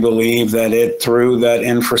truly believe that it threw that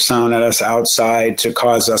infrasound at us outside to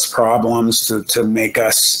cause us problems, to make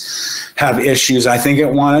us have issues. I think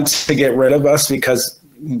it wanted to get rid of us because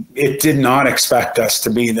it did not expect us to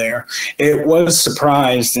be there. It was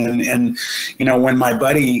surprised, and when my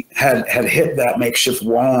buddy had hit that makeshift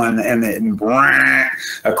wall and it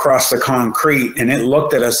across the concrete, and it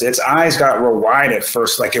looked at us, its eyes got real wide at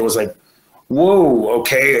first, like it was like, whoa,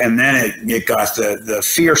 okay, and then it got the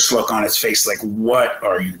fierce look on its face, like, what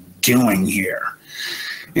are you doing here?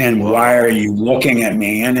 And why are you looking at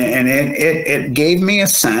me? And it gave me a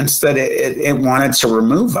sense that it wanted to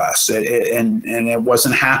remove us, and it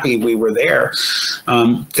wasn't happy we were there.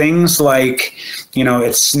 Things like,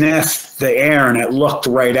 it sniffed the air and it looked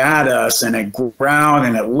right at us, and it growled,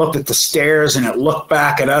 and it looked at the stairs, and it looked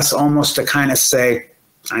back at us almost to kind of say,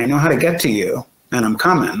 I know how to get to you, and I'm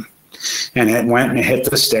coming. And it went and it hit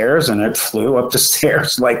the stairs, and it flew up the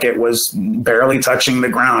stairs like it was barely touching the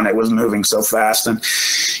ground. It was moving so fast. And,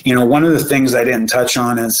 one of the things I didn't touch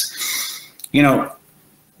on is,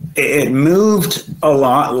 it moved a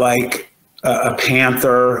lot like a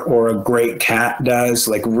panther or a great cat does,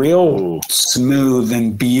 like real smooth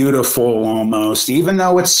and beautiful almost, even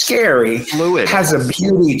though it's scary. Fluid. It has a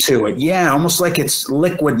beauty to it. Yeah, almost like it's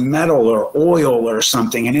liquid metal or oil or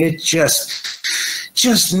something. And it just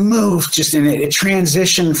moved, and it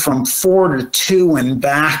transitioned from 4 to 2 and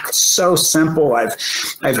back. So simple.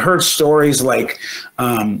 I've heard stories like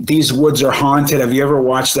These Woods Are Haunted. Have you ever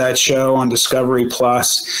watched that show on Discovery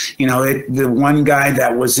Plus? The one guy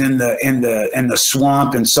that was in the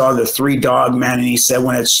swamp and saw the 3 dogmen, and he said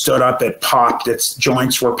when it stood up, it popped. Its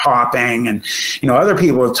joints were popping, and other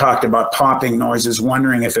people have talked about popping noises,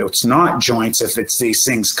 wondering if it's not joints, if it's these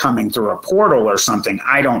things coming through a portal or something.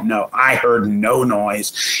 I don't know. I heard no noise.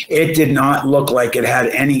 It did not look like it had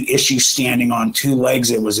any issue standing on 2 legs.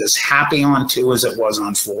 It was as happy on 2 as it was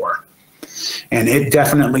on 4. And it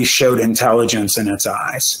definitely showed intelligence in its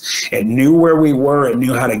eyes. It knew where we were. It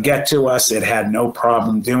knew how to get to us. It had no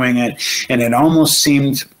problem doing it. And it almost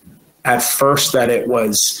seemed at first that it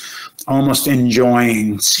was almost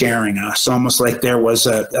enjoying scaring us, almost like there was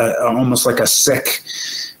almost like a sick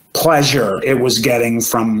pleasure it was getting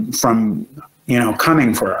from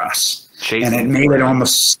coming for us. And it made it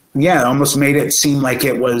almost made it seem like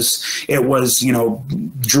it was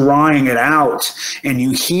drawing it out. And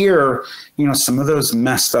you hear, some of those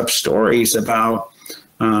messed up stories about,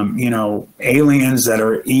 aliens that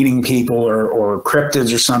are eating people or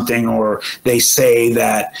cryptids or something, or they say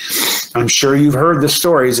that, I'm sure you've heard the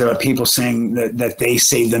stories about people saying that they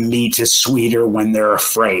say the meat is sweeter when they're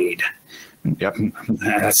afraid. Yep.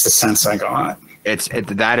 That's the sense I got.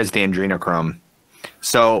 That is the adrenochrome.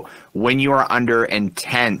 So when you are under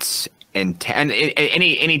intense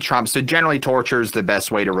any trauma, so generally torture is the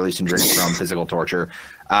best way to release adrenochrome, physical torture.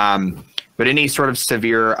 But any sort of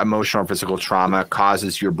severe emotional or physical trauma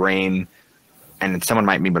causes your brain, and someone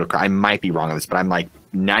might be able to, I might be wrong on this, but I'm like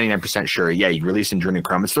 99% sure. Yeah, you release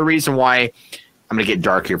adrenochrome. It's the reason why, I'm going to get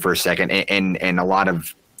dark here for a second, and a lot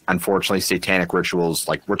of, unfortunately, satanic rituals,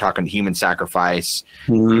 like we're talking human sacrifice.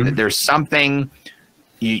 Mm-hmm. There's something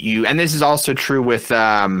you and this is also true with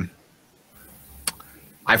I've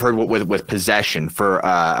heard with possession for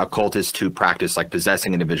occultists who practice like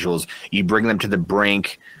possessing individuals. You bring them to the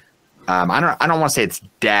brink. I don't want to say it's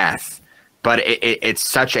death, but it's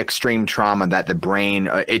such extreme trauma that the brain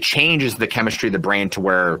it changes the chemistry of the brain to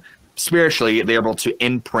where spiritually they're able to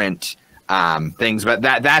imprint things. But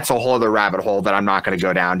that's a whole other rabbit hole that I'm not going to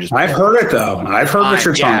go down. I've heard it though. I've heard what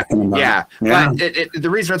you're talking about. Yeah. But the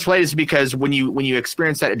reason it's related is because when you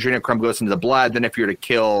experience that adrenochrome goes into the blood, then if you're to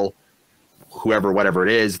kill whoever, whatever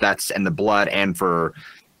it is, that's in the blood. And for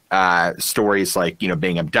stories like,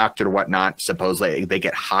 being abducted or whatnot, supposedly they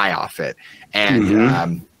get high off it.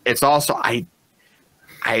 And it's also,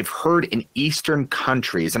 I've heard in Eastern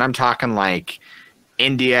countries, and I'm talking like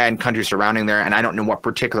India and countries surrounding there, and I don't know what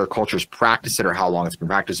particular cultures practice it or how long it's been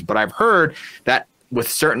practiced, but I've heard that with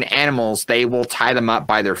certain animals, they will tie them up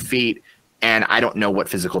by their feet. And I don't know what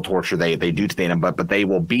physical torture they do to the animal, but they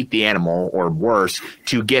will beat the animal or worse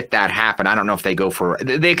to get that happen. I don't know if they go for I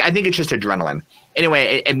think it's just adrenaline.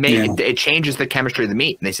 Anyway, it changes the chemistry of the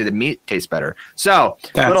meat, and they say the meat tastes better. So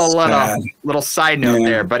little side note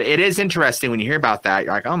there, but it is interesting when you hear about that.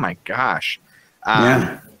 You're like, oh my gosh.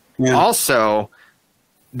 Also,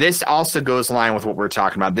 this also goes in line with what we're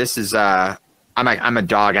talking about. This is I'm a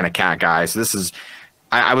dog and a cat guy, so this is.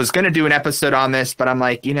 I was going to do an episode on this, but I'm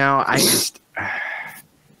like, it's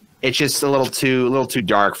just a little too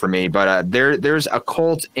dark for me. But there's a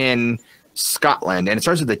cult in Scotland, and it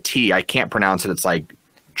starts with a T. I can't pronounce it. It's like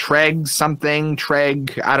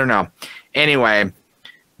Treg. I don't know. Anyway,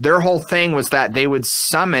 their whole thing was that they would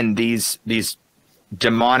summon these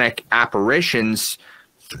demonic apparitions.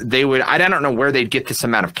 They would, I don't know where they'd get this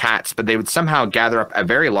amount of cats, but they would somehow gather up a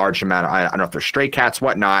very large amount. I don't know if they're stray cats,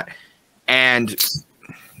 whatnot, and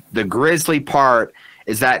the grisly part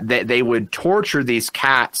is that they would torture these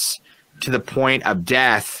cats to the point of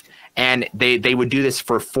death, and they would do this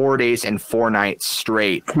for 4 days and 4 nights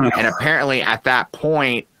straight. And apparently at that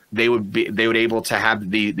point they would able to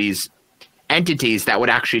have these entities that would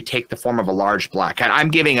actually take the form of a large black cat.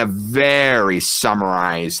 I'm giving a very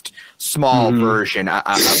summarized small version of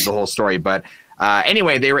the whole story, but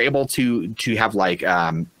anyway, they were able to have like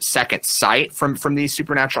second sight from these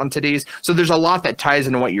supernatural entities. So there's a lot that ties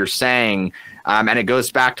into what you're saying, and it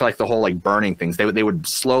goes back to like the whole like burning things. They would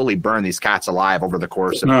slowly burn these cats alive over the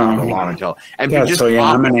course of however long until. And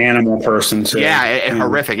I'm an animal person too. Yeah,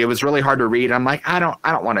 horrific. It was really hard to read. I'm like, I don't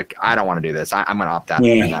want to do this. I'm gonna opt out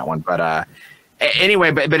in that one. But anyway,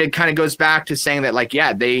 but it kind of goes back to saying that like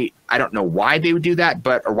I don't know why they would do that,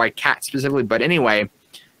 or why cats specifically. But anyway.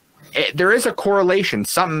 There is a correlation.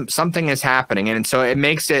 Something is happening, and so it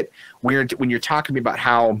makes it weird when you're talking about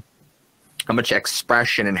how much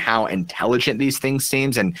expression and how intelligent these things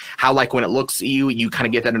seems, and how like when it looks at you kind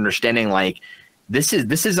of get that understanding like this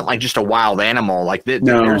isn't like just a wild animal. Like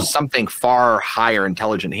there's something far higher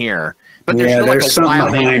intelligent here, but there's still like a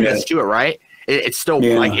wild animalness to it, right? It's still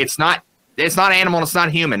like it's not animal, it's not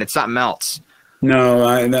human, it's something else. No,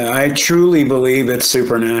 I truly believe it's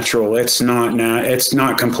supernatural. It's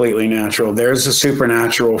not completely natural. There's a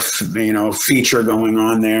supernatural, feature going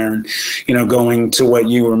on there. And, going to what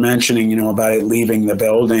you were mentioning, about it leaving the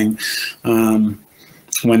building.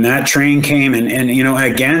 When that train came and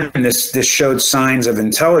again, this showed signs of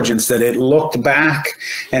intelligence, that it looked back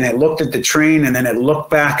and it looked at the train and then it looked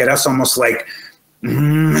back at us almost like,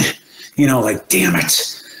 like, damn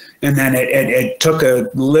it. And then it took a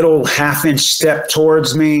little half-inch step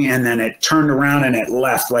towards me, and then it turned around and it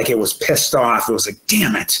left like it was pissed off. It was like,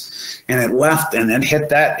 damn it. And it left and then hit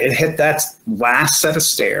that last set of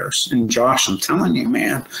stairs. And Josh, I'm telling you,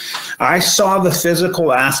 man, I saw the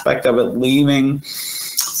physical aspect of it leaving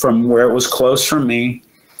from where it was close from me.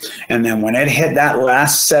 And then when it hit that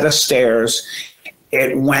last set of stairs,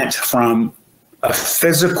 it went from a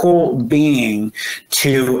physical being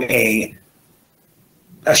to a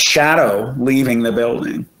shadow leaving the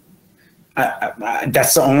building.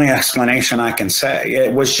 That's the only explanation I can say.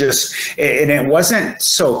 It was just, and it wasn't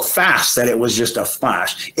so fast that it was just a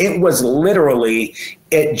flash. It was literally,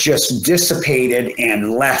 it just dissipated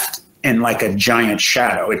and left in like a giant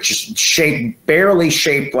shadow. It just barely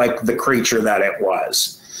shaped like the creature that it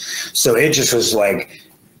was. So it just was like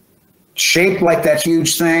shaped like that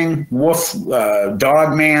huge thing, wolf,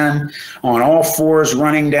 dogman on all fours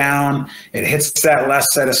running down. It hits that left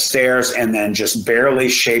set of stairs and then just barely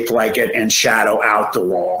shaped like it and shadow out the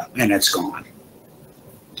wall, and it's gone.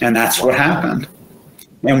 And that's what happened.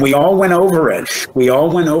 And we all went over it. We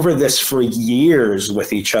all went over this for years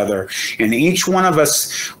with each other. And each one of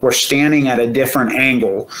us were standing at a different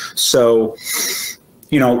angle. So,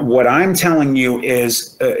 you know, what I'm telling you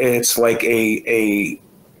is it's like a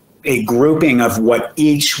grouping of what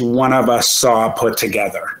each one of us saw put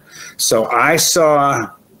together. So I saw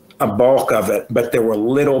a bulk of it, but there were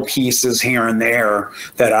little pieces here and there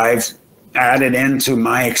that I've added into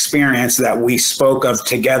my experience that we spoke of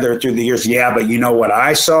together through the years. Yeah, but you know what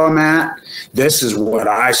I saw, Matt? This is what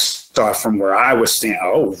I saw from where I was standing.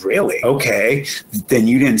 Oh, really? Okay. Then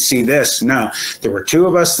you didn't see this. No, there were two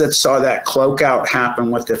of us that saw that cloak out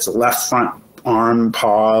happen with its left front arm,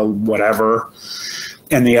 paw, whatever.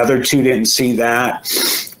 And the other two didn't see that.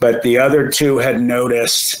 But the other two had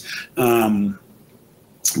noticed like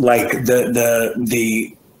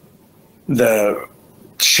the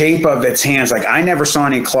shape of its hands. Like I never saw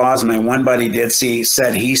any claws. My one buddy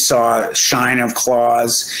said he saw shine of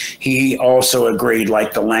claws. He also agreed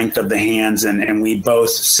like the length of the hands, and we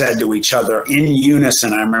both said to each other in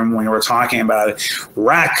unison, I remember when we were talking about it,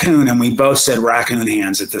 raccoon, and we both said raccoon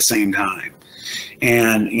hands at the same time.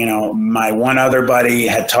 And, you know, my one other buddy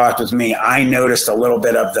had talked with me. I noticed a little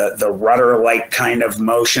bit of the rudder-like kind of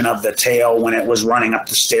motion of the tail when it was running up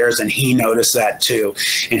the stairs, and he noticed that too.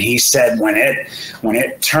 And he said when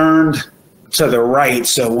it turned to the right,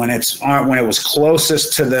 so when it was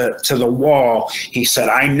closest to the wall, he said,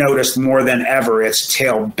 I noticed more than ever its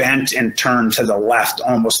tail bent and turned to the left,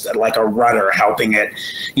 almost like a rudder, helping it,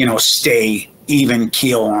 you know, stay even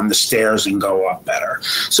keel on the stairs and go up better.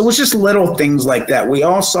 So it was just little things like that. We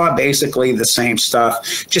all saw basically the same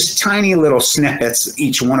stuff, just tiny little snippets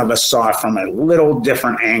each one of us saw from a little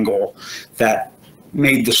different angle that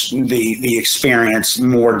made the experience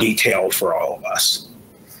more detailed for all of us.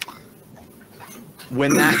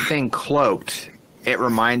 When that thing cloaked, it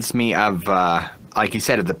reminds me of, like you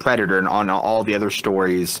said, of the Predator and on all the other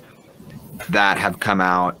stories that have come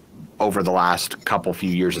out over the last few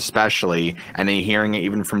years especially, and then hearing it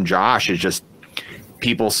even from Josh is just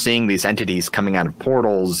people seeing these entities coming out of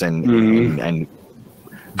portals and and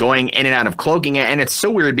going in and out of cloaking it. And it's so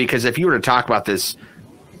weird because if you were to talk about this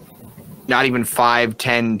not even 5,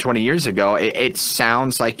 10, 20 years ago, it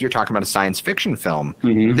sounds like you're talking about a science fiction film.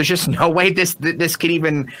 There's just no way this could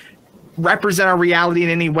even represent our reality in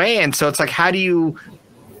any way. And so it's like, how do you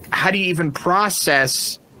even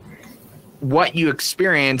process what you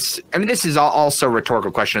experience? I mean, this is also a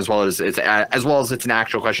rhetorical question as well as it's an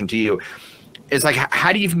actual question to you. It's like,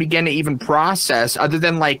 how do you begin to even process, other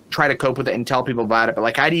than like try to cope with it and tell people about it, but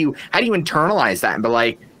like how do you internalize that and be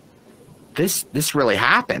like, this really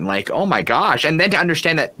happened? Like, oh my gosh. And then to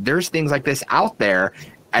understand that there's things like this out there,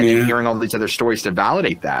 and then hearing all these other stories to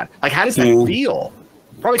validate that. Like, how does that feel?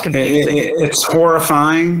 Probably confusing. It's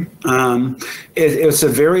horrifying. It's a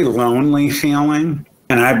very lonely feeling.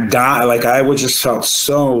 And I would just felt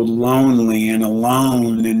so lonely and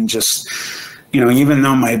alone, and just, you know, even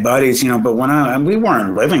though my buddies, you know, but we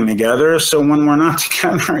weren't living together. So when we're not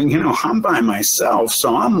together, you know, I'm by myself.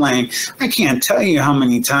 So I can't tell you how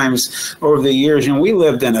many times over the years, you know, we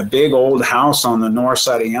lived in a big old house on the north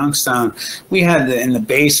side of Youngstown. We had in the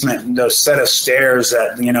basement, those set of stairs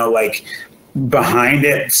that, you know, like, behind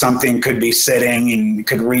it something could be sitting and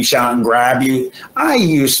could reach out and grab you. I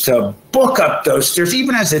used to book up those stairs.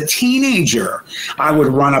 Even as a teenager, I would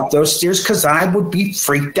run up those stairs because I would be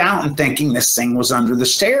freaked out and thinking this thing was under the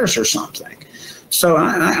stairs or something. So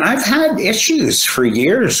I've had issues for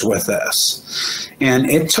years with this, and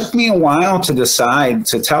it took me a while to decide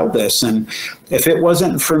to tell this. And if it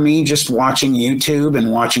wasn't for me just watching YouTube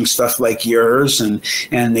and watching stuff like yours and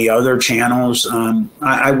the other channels,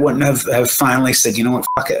 I wouldn't have finally said, you know what,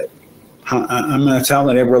 fuck it. I'm going to tell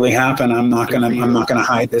it really happened. I'm not going to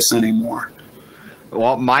hide this anymore.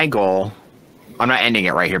 Well, my goal, I'm not ending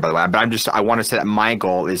it right here, by the way, but I want to say that my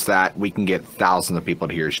goal is that we can get thousands of people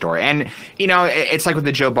to hear your story. And, you know, it's like with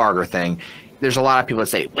the Joe Barger thing. There's a lot of people that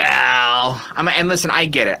say, well, and listen, I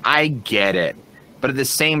get it. But at the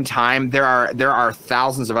same time, there are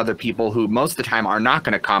thousands of other people who most of the time are not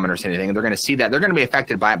going to comment or say anything. And they're going to see that. They're going to be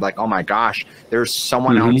affected by it. Like, oh my gosh, there's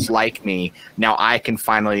someone else like me. Now I can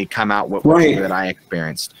finally come out with what that I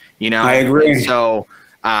experienced. You know, I agree. And so,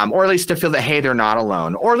 or at least to feel that, hey, they're not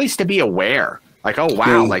alone, or at least to be aware. Like, oh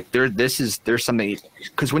wow, like there's something,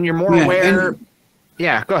 because when you're more aware,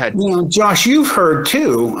 Yeah, go ahead. Josh, you've heard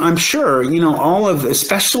too, I'm sure, all of,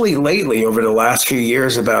 especially lately over the last few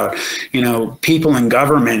years about, people in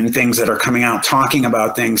government and things that are coming out talking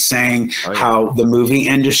about things, saying how the movie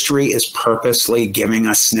industry is purposely giving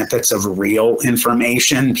us snippets of real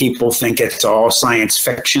information. People think it's all science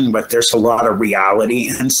fiction, but there's a lot of reality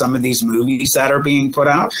in some of these movies that are being put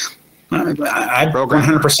out. I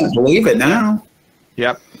 100% believe it now.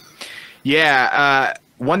 Yep. Yeah.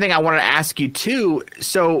 One thing I wanted to ask you too.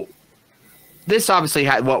 So this obviously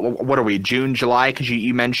had what are we, June, July? Because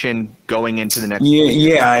you mentioned going into the next.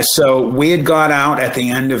 Yeah. So we had got out at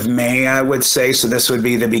the end of May, I would say. So this would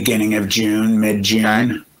be the beginning of June, mid-June.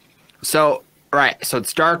 Okay. So right. So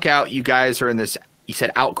it's dark out. You guys are in this. You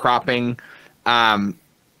said outcropping.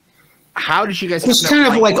 How did you guys? It's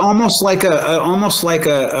kind of like almost like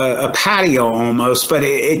a patio almost, but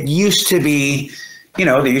it used to be.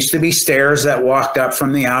 There used to be stairs that walked up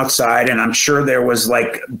from the outside, and I'm sure there was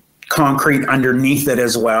like concrete underneath it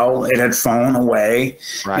as well. It had fallen away,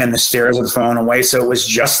 and the stairs had fallen away. So it was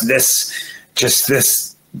just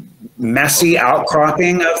this messy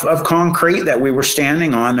outcropping of concrete that we were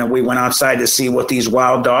standing on, and we went outside to see what these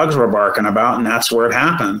wild dogs were barking about, and that's where it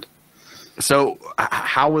happened. So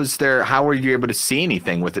how were you able to see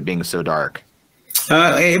anything with it being so dark?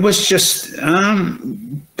 It was just,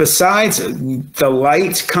 besides the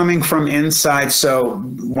light coming from inside. So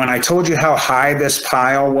when I told you how high this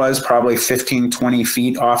pile was, probably 15, 20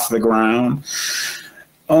 feet off the ground,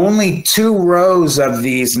 only 2 rows of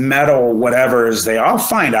these metal whatevers, I'll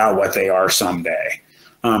find out what they are someday.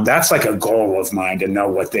 That's like a goal of mine to know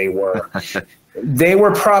what they were. They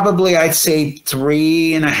were probably, I'd say,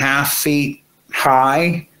 3.5 feet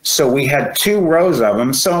high. So we had 2 rows of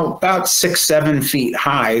them, so about 6, 7 feet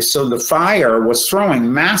high. So the fire was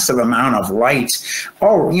throwing massive amount of light.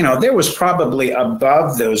 There was probably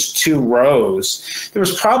above those 2 rows, there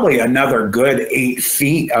was probably another good 8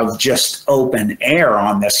 feet of just open air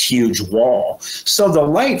on this huge wall. So the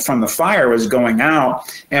light from the fire was going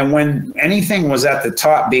out, and when anything was at the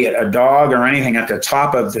top, be it a dog or anything at the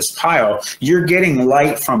top of this pile, you're getting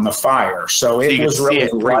light from the fire. So it was really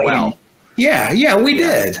lighting. Well. Yeah, we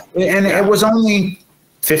did. And it was only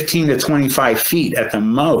 15 to 25 feet at the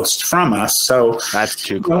most from us. So that's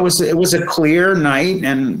too close. It was a clear night,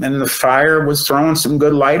 and the fire was throwing some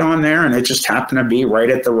good light on there, and it just happened to be right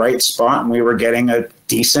at the right spot, and we were getting a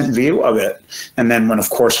decent view of it. And then when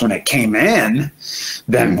it came in,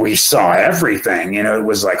 then we saw everything. It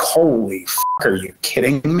was like, holy fuck, are you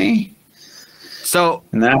kidding me? So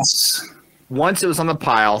and that's once it was on the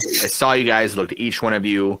pile, I saw you guys, looked at each one of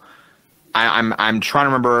you. I'm trying to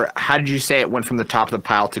remember, how did you say it went from the top of the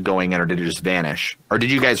pile to going in, or did it just vanish? Or did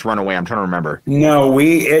you guys run away? I'm trying to remember. No,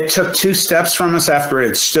 it took 2 steps from us after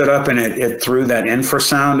it stood up, and it threw that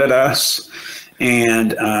infrasound at us.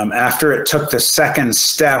 And after it took the second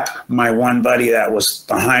step, my one buddy that was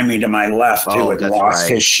behind me to my left, who had lost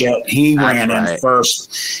his shit, he ran in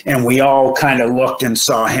first, and we all kind of looked and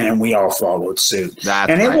saw him, and we all followed suit.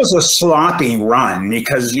 It was a sloppy run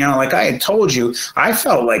because, like I had told you, I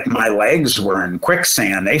felt like my legs were in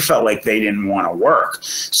quicksand. They felt like they didn't want to work.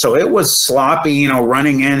 So it was sloppy,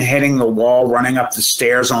 running in, hitting the wall, running up the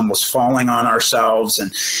stairs, almost falling on ourselves.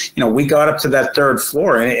 And, we got up to that 3rd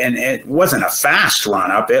floor, and it wasn't a fast run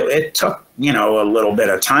up. It took, a little bit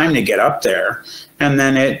of time to get up there, and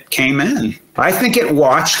then it came in. I think it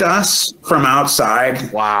watched us from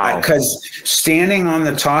outside. Wow. Because standing on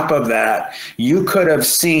the top of that, you could have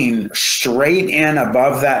seen straight in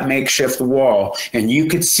above that makeshift wall, and you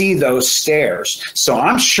could see those stairs. So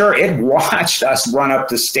I'm sure it watched us run up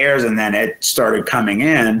the stairs, and then it started coming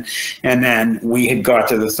in. And then we had got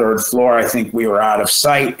to the 3rd floor. I think we were out of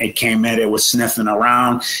sight. It came in, it was sniffing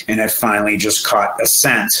around, and it finally just caught a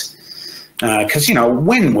scent. Because,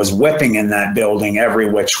 wind was whipping in that building every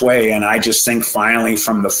which way. And I just think finally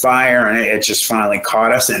from the fire, and it just finally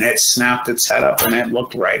caught us, and it snapped its head up, and it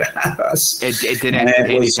looked right at us. It didn't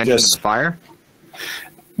pay attention to the fire?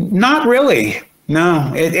 Not really.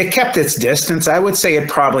 No, it kept its distance. I would say it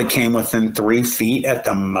probably came within 3 feet at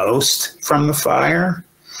the most from the fire.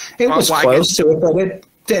 It was close to it, but it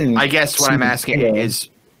didn't. I guess what I'm asking is,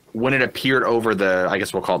 when it appeared over the, I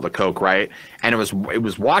guess we'll call it the coke, right? And it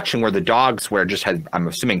was watching where the dogs were, just had, I'm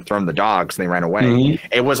assuming, thrown the dogs and they ran away. Mm-hmm.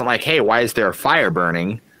 It wasn't like, hey, why is there a fire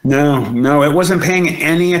burning? No, it wasn't paying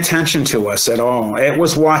any attention to us at all. It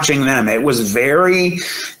was watching them. It was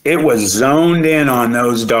zoned in on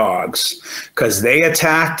those dogs because they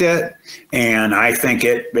attacked it. And I think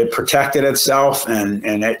it protected itself and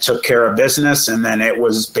it took care of business. And then it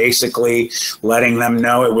was basically letting them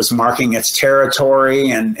know it was marking its territory.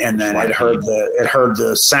 And then it heard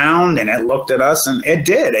the sound and it looked at us and it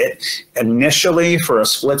did. It initially for a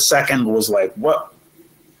split second was like, what?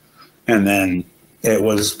 And then it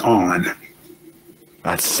was on.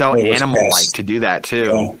 That's so animal-like to do that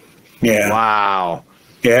too. Yeah. Wow.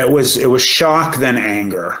 Yeah, it was shock then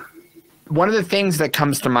anger. One of the things that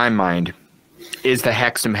comes to my mind is the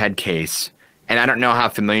Hexham head case. And I don't know how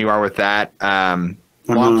familiar you are with that.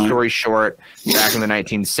 Long story short, back in the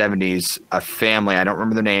 1970s, a family, I don't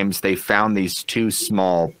remember their names, they found these two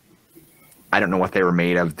small, I don't know what they were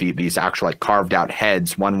made of, these actual like carved out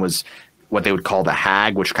heads. One was what they would call the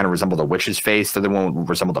hag, which kind of resembled a witch's face. The other one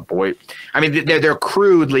resembled a boy. I mean, they're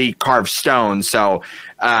crudely carved stones, so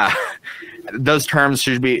those terms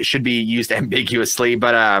should be used ambiguously.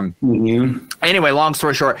 But anyway, long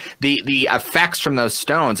story short, the effects from those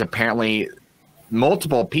stones, apparently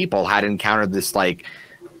multiple people had encountered this like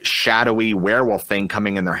shadowy werewolf thing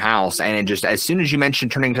coming in their house, and it just, as soon as you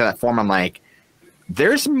mentioned turning to that form, I'm like,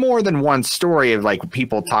 there's more than one story of like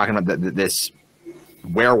people talking about this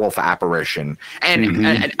werewolf apparition.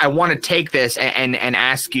 And I want to take this and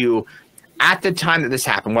ask you, at the time that this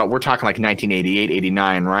happened, what we're talking like 1988,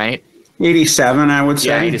 89, right? 87, I would say.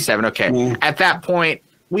 Yeah, 87. Okay. Yeah. At that point,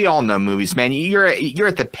 we all know movies, man. You're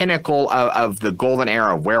at the pinnacle of the golden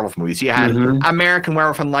era of werewolf movies. You had American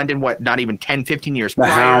Werewolf in London, what, not even 10, 15 years prior.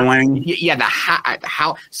 Howling. Yeah,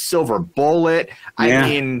 the Silver Bullet. I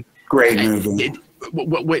mean, great movie.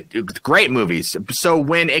 Great movies. So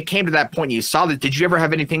when it came to that point, you saw that. Did you ever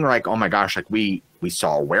have anything like, oh my gosh, like we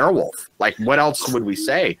saw a werewolf? Like, what else would we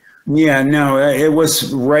say? Yeah, no, it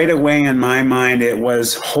was right away in my mind. It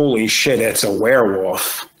was, holy shit, it's a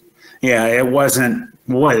werewolf. Yeah, it wasn't,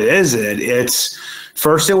 what is it? It's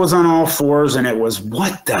first it was on all fours and it was,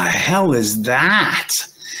 what the hell is that?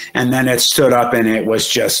 And then it stood up and it was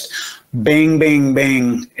just bing, bing,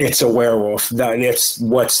 bing. It's a werewolf. It's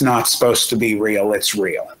what's not supposed to be real. It's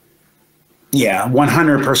real. Yeah,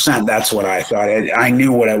 100%. That's what I thought. I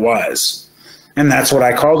knew what it was. And that's what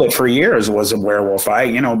I called it for years, was a werewolf.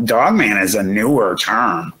 Dogman is a newer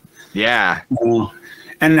term. Yeah.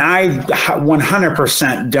 And I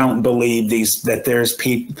 100% don't believe that there's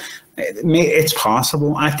people. It's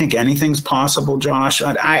possible. I think anything's possible, Josh.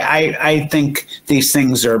 I think these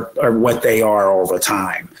things are what they are all the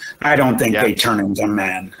time. I don't think they turn into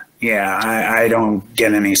men. Yeah, I don't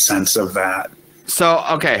get any sense of that. So,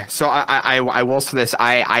 okay. So I will say this.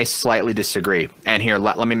 I slightly disagree. And here,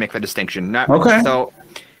 let me make the distinction. Okay. So,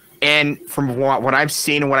 and from what I've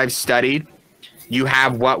seen and what I've studied, you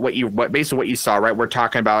have what basically what you saw, right? We're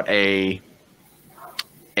talking about I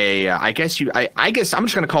guess I'm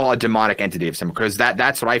just going to call it a demonic entity of some, because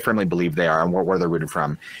that's what I firmly believe they are and where they're rooted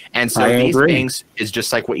from. And so these things is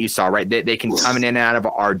just like what you saw, right? They can come in and out of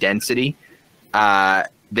our density.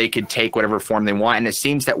 They could take whatever form they want, and it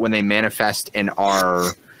seems that when they manifest in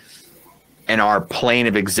our plane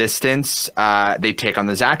of existence, they take on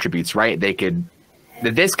those attributes, right?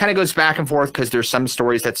 This kind of goes back and forth because there's some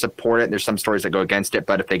stories that support it. There's some stories that go against it.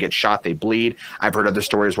 But if they get shot, they bleed. I've heard other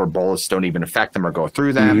stories where bullets don't even affect them or go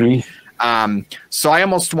through them. So I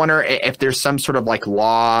almost wonder if there's some sort of like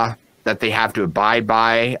law that they have to abide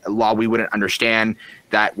by, a law we wouldn't understand,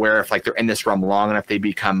 that where if like they're in this realm long enough,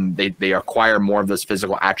 they acquire more of those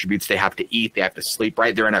physical attributes. They have to eat, they have to sleep,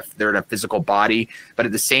 right? They're in a physical body. But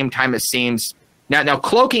at the same time, it seems Now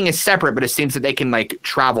cloaking is separate, but it seems that they can like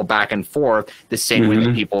travel back and forth the same way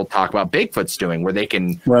that people talk about Bigfoot's doing, where they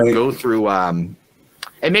can go through.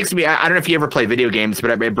 It makes me. I don't know if you ever play video games,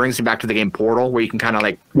 but it brings me back to the game Portal, where you can kind of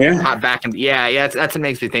like hop back and that's what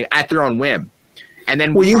makes me think at their own whim. And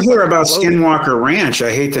then you hear about Skinwalker Ranch.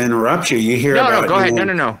 I hate to interrupt you. You hear about go ahead.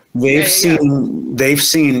 No. They've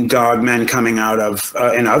seen dogmen coming out of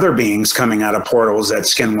and other beings coming out of portals at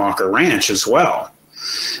Skinwalker Ranch as well.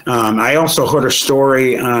 I also heard a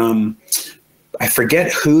story. I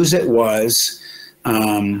forget whose it was.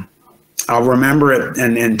 I'll remember it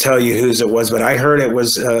and tell you whose it was, but I heard it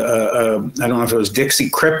was, I don't know if it was Dixie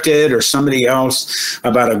Cryptid or somebody else,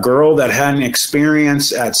 about a girl that had an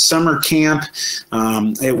experience at summer camp.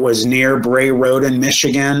 It was near Bray Road in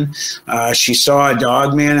Michigan. She saw a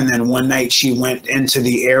dogman, and then one night she went into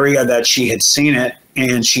the area that she had seen it.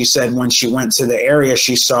 And she said when she went to the area,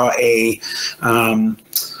 she saw a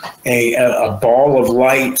ball of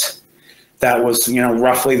light that was, you know,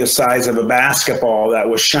 roughly the size of a basketball that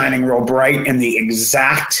was shining real bright in the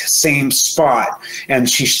exact same spot. And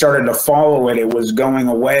she started to follow it. It was going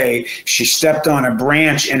away. She stepped on a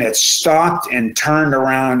branch and it stopped and turned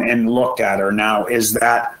around and looked at her. Now, is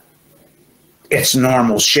that its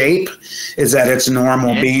normal shape? Is that its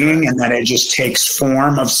normal being, and that it just takes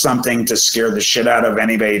form of something to scare the shit out of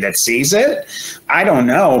anybody that sees it? I don't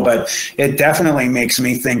know, but it definitely makes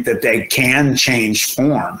me think that they can change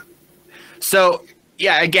form. So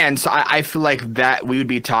yeah, again, so I feel like that we would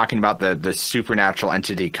be talking about the supernatural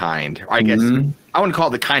entity kind. I guess I wouldn't call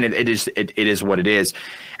it the kind. It is what it is.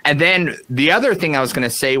 And then the other thing I was going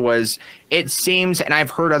to say was, it seems, and I've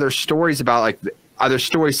heard other stories about, like, other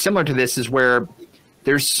stories similar to this, is where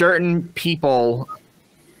there's certain people,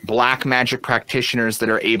 black magic practitioners, that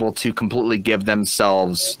are able to completely give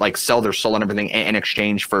themselves, like, sell their soul and everything in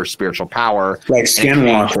exchange for spiritual power, like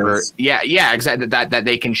skinwalkers. Yeah, exactly. That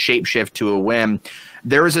they can shapeshift to a whim.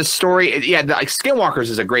 There was a story, like skinwalkers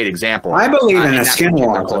is a great example. I believe in a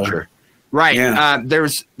skinwalker culture, right? Yeah. There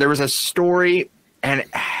was a story, and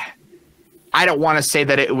I don't want to say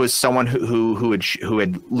that it was someone who had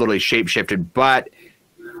literally shapeshifted, but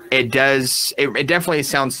it definitely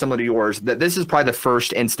sounds similar to yours. That this is probably the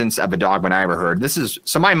first instance of a dogman I ever heard.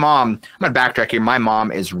 So my mom, I'm gonna backtrack here. My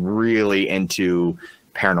mom is really into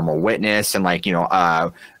Paranormal Witness and, like, you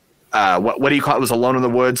know, what do you call it? It was Alone in the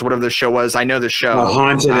Woods, whatever the show was. I know the show.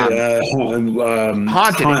 Haunted.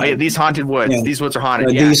 These haunted woods. Yeah. These woods are haunted.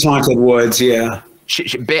 These haunted woods. Yeah.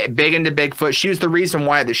 She big into Bigfoot. She was the reason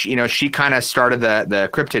why she kind of started the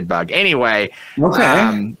cryptid bug. Anyway,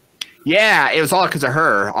 okay. Yeah, it was all because of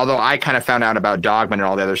her. Although I kind of found out about dogman and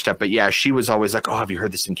all the other stuff. But yeah, she was always like, "Oh, have you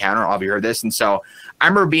heard this encounter? Oh, have you heard this?" And so I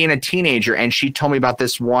remember being a teenager, and she told me about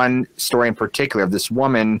this one story in particular of this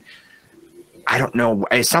woman. I don't know.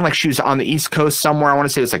 It sounded like she was on the East Coast somewhere. I want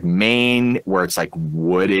to say it was like Maine, where it's like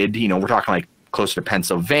wooded. You know, we're talking like closer to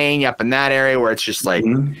Pennsylvania, up in that area, where it's just like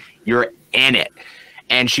you're in it.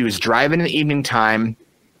 And she was driving in the evening time,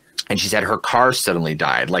 and she said her car suddenly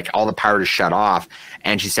died. Like, all the power just shut off.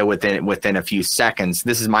 And she said within a few seconds,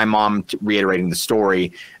 this is my mom reiterating the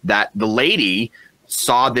story, that the lady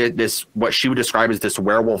saw this what she would describe as this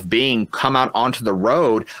werewolf being come out onto the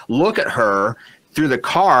road, look at her through the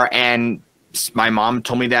car, and my mom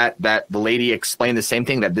told me that the lady explained the same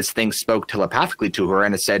thing, that this thing spoke telepathically to her,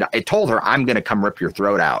 and it told her, "I'm going to come rip your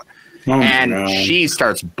throat out." Oh, and she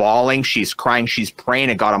starts bawling, she's crying, she's praying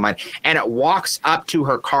to God Almighty, and it walks up to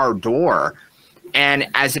her car door, and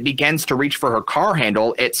as it begins to reach for her car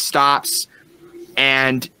handle, it stops,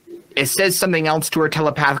 and it says something else to her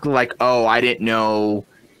telepathically, like, "Oh, I didn't know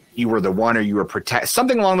you were the one, or you were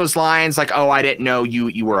something along those lines, like, "Oh, I didn't know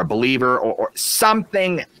you were a believer," or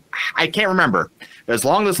something. I can't remember. As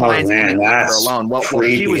long as lines that's alone. Well,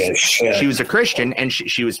 she was a Christian, and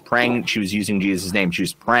she was praying. She was using Jesus' name. She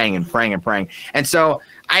was praying and praying and praying. And so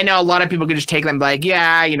I know a lot of people can just take them like,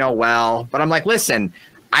 yeah, you know, well, but I'm like, listen,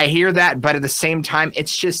 I hear that, but at the same time,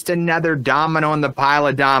 it's just another domino in the pile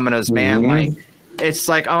of dominoes, man. Like, it's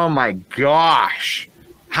like, oh my gosh,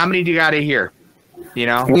 how many do you got to hear? You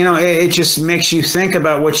know, it just makes you think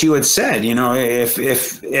about what you had said. You know, if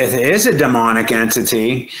it is a demonic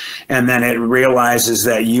entity, and then it realizes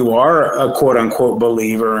that you are a quote unquote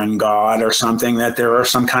believer in God or something, that there are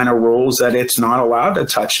some kind of rules that it's not allowed to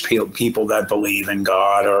touch people that believe in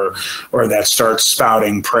God or that start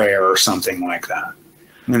spouting prayer or something like that.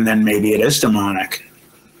 And then maybe it is demonic.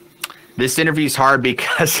 This interview is hard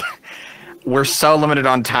because we're so limited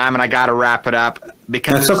on time, and I got to wrap it up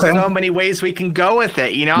because there's so many ways we can go with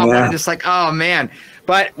it. You know, I'm just like, oh man,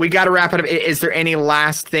 but we got to wrap it up. Is there any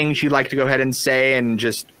last things you'd like to go ahead and say and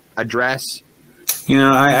just address? You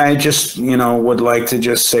know, I just, would like to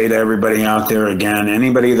just say to everybody out there again,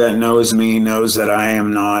 anybody that knows me knows that I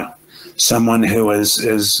am not someone who is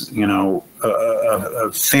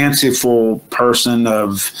a fanciful person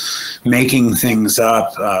of making things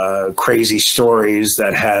up, crazy stories,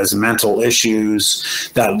 that has mental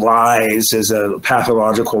issues, that lies, is a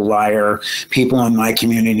pathological liar. People in my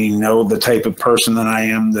community know the type of person that I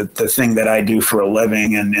am, the thing that I do for a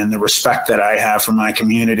living, and the respect that I have for my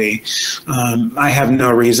community. I have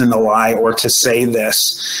no reason to lie or to say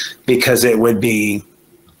this, because it would be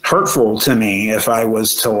hurtful to me if I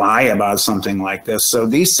was to lie about something like this. So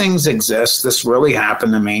these things exist. This really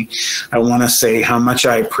happened to me. I want to say how much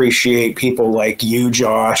I appreciate people like you,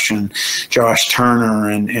 Josh, and Josh Turner,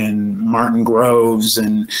 and Martin Groves,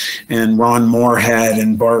 and Ron Moorhead,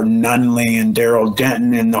 and Barton Nunley, and Daryl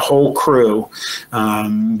Denton, and the whole crew,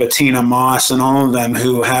 Bettina Moss, and all of them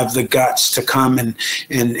who have the guts to come and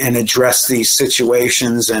address these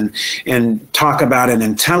situations and talk about it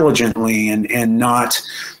intelligently and not,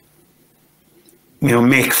 you know,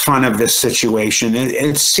 make fun of this situation.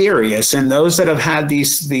 It's serious, and those that have had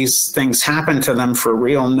these things happen to them for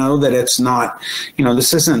real know that it's not, you know,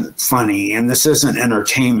 this isn't funny and this isn't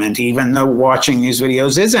entertainment, even though watching these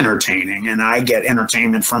videos is entertaining, and I get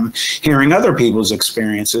entertainment from hearing other people's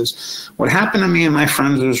experiences. What happened to me and my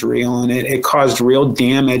friends was real, and it caused real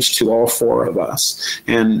damage to all four of us.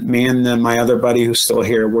 And me and then my other buddy who's still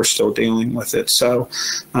here, we're still dealing with it. So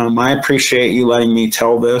I appreciate you letting me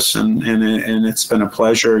tell this, and it's been a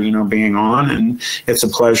pleasure, you know, being on, and it's a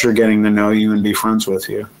pleasure getting to know you and be friends with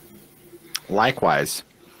you. Likewise.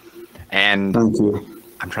 And thank you.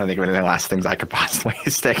 I'm trying to think of any last things I could possibly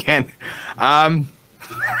stick in. I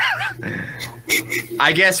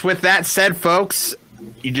guess with that said, folks,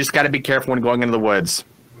 you just got to be careful when going into the woods.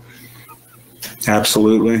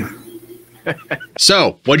 Absolutely.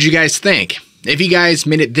 So, what did you guys think? If you guys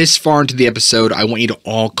made it this far into the episode, I want you to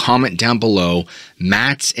all comment down below,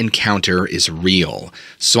 Matt's encounter is real,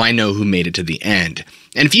 so I know who made it to the end.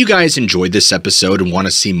 And if you guys enjoyed this episode and want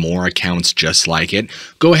to see more accounts just like it,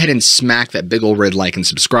 go ahead and smack that big old red like and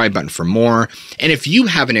subscribe button for more. And if you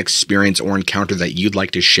have an experience or encounter that you'd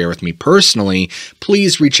like to share with me personally,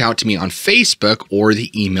 please reach out to me on Facebook or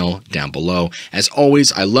the email down below. As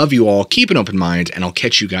always, I love you all, keep an open mind, and I'll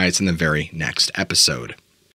catch you guys in the very next episode.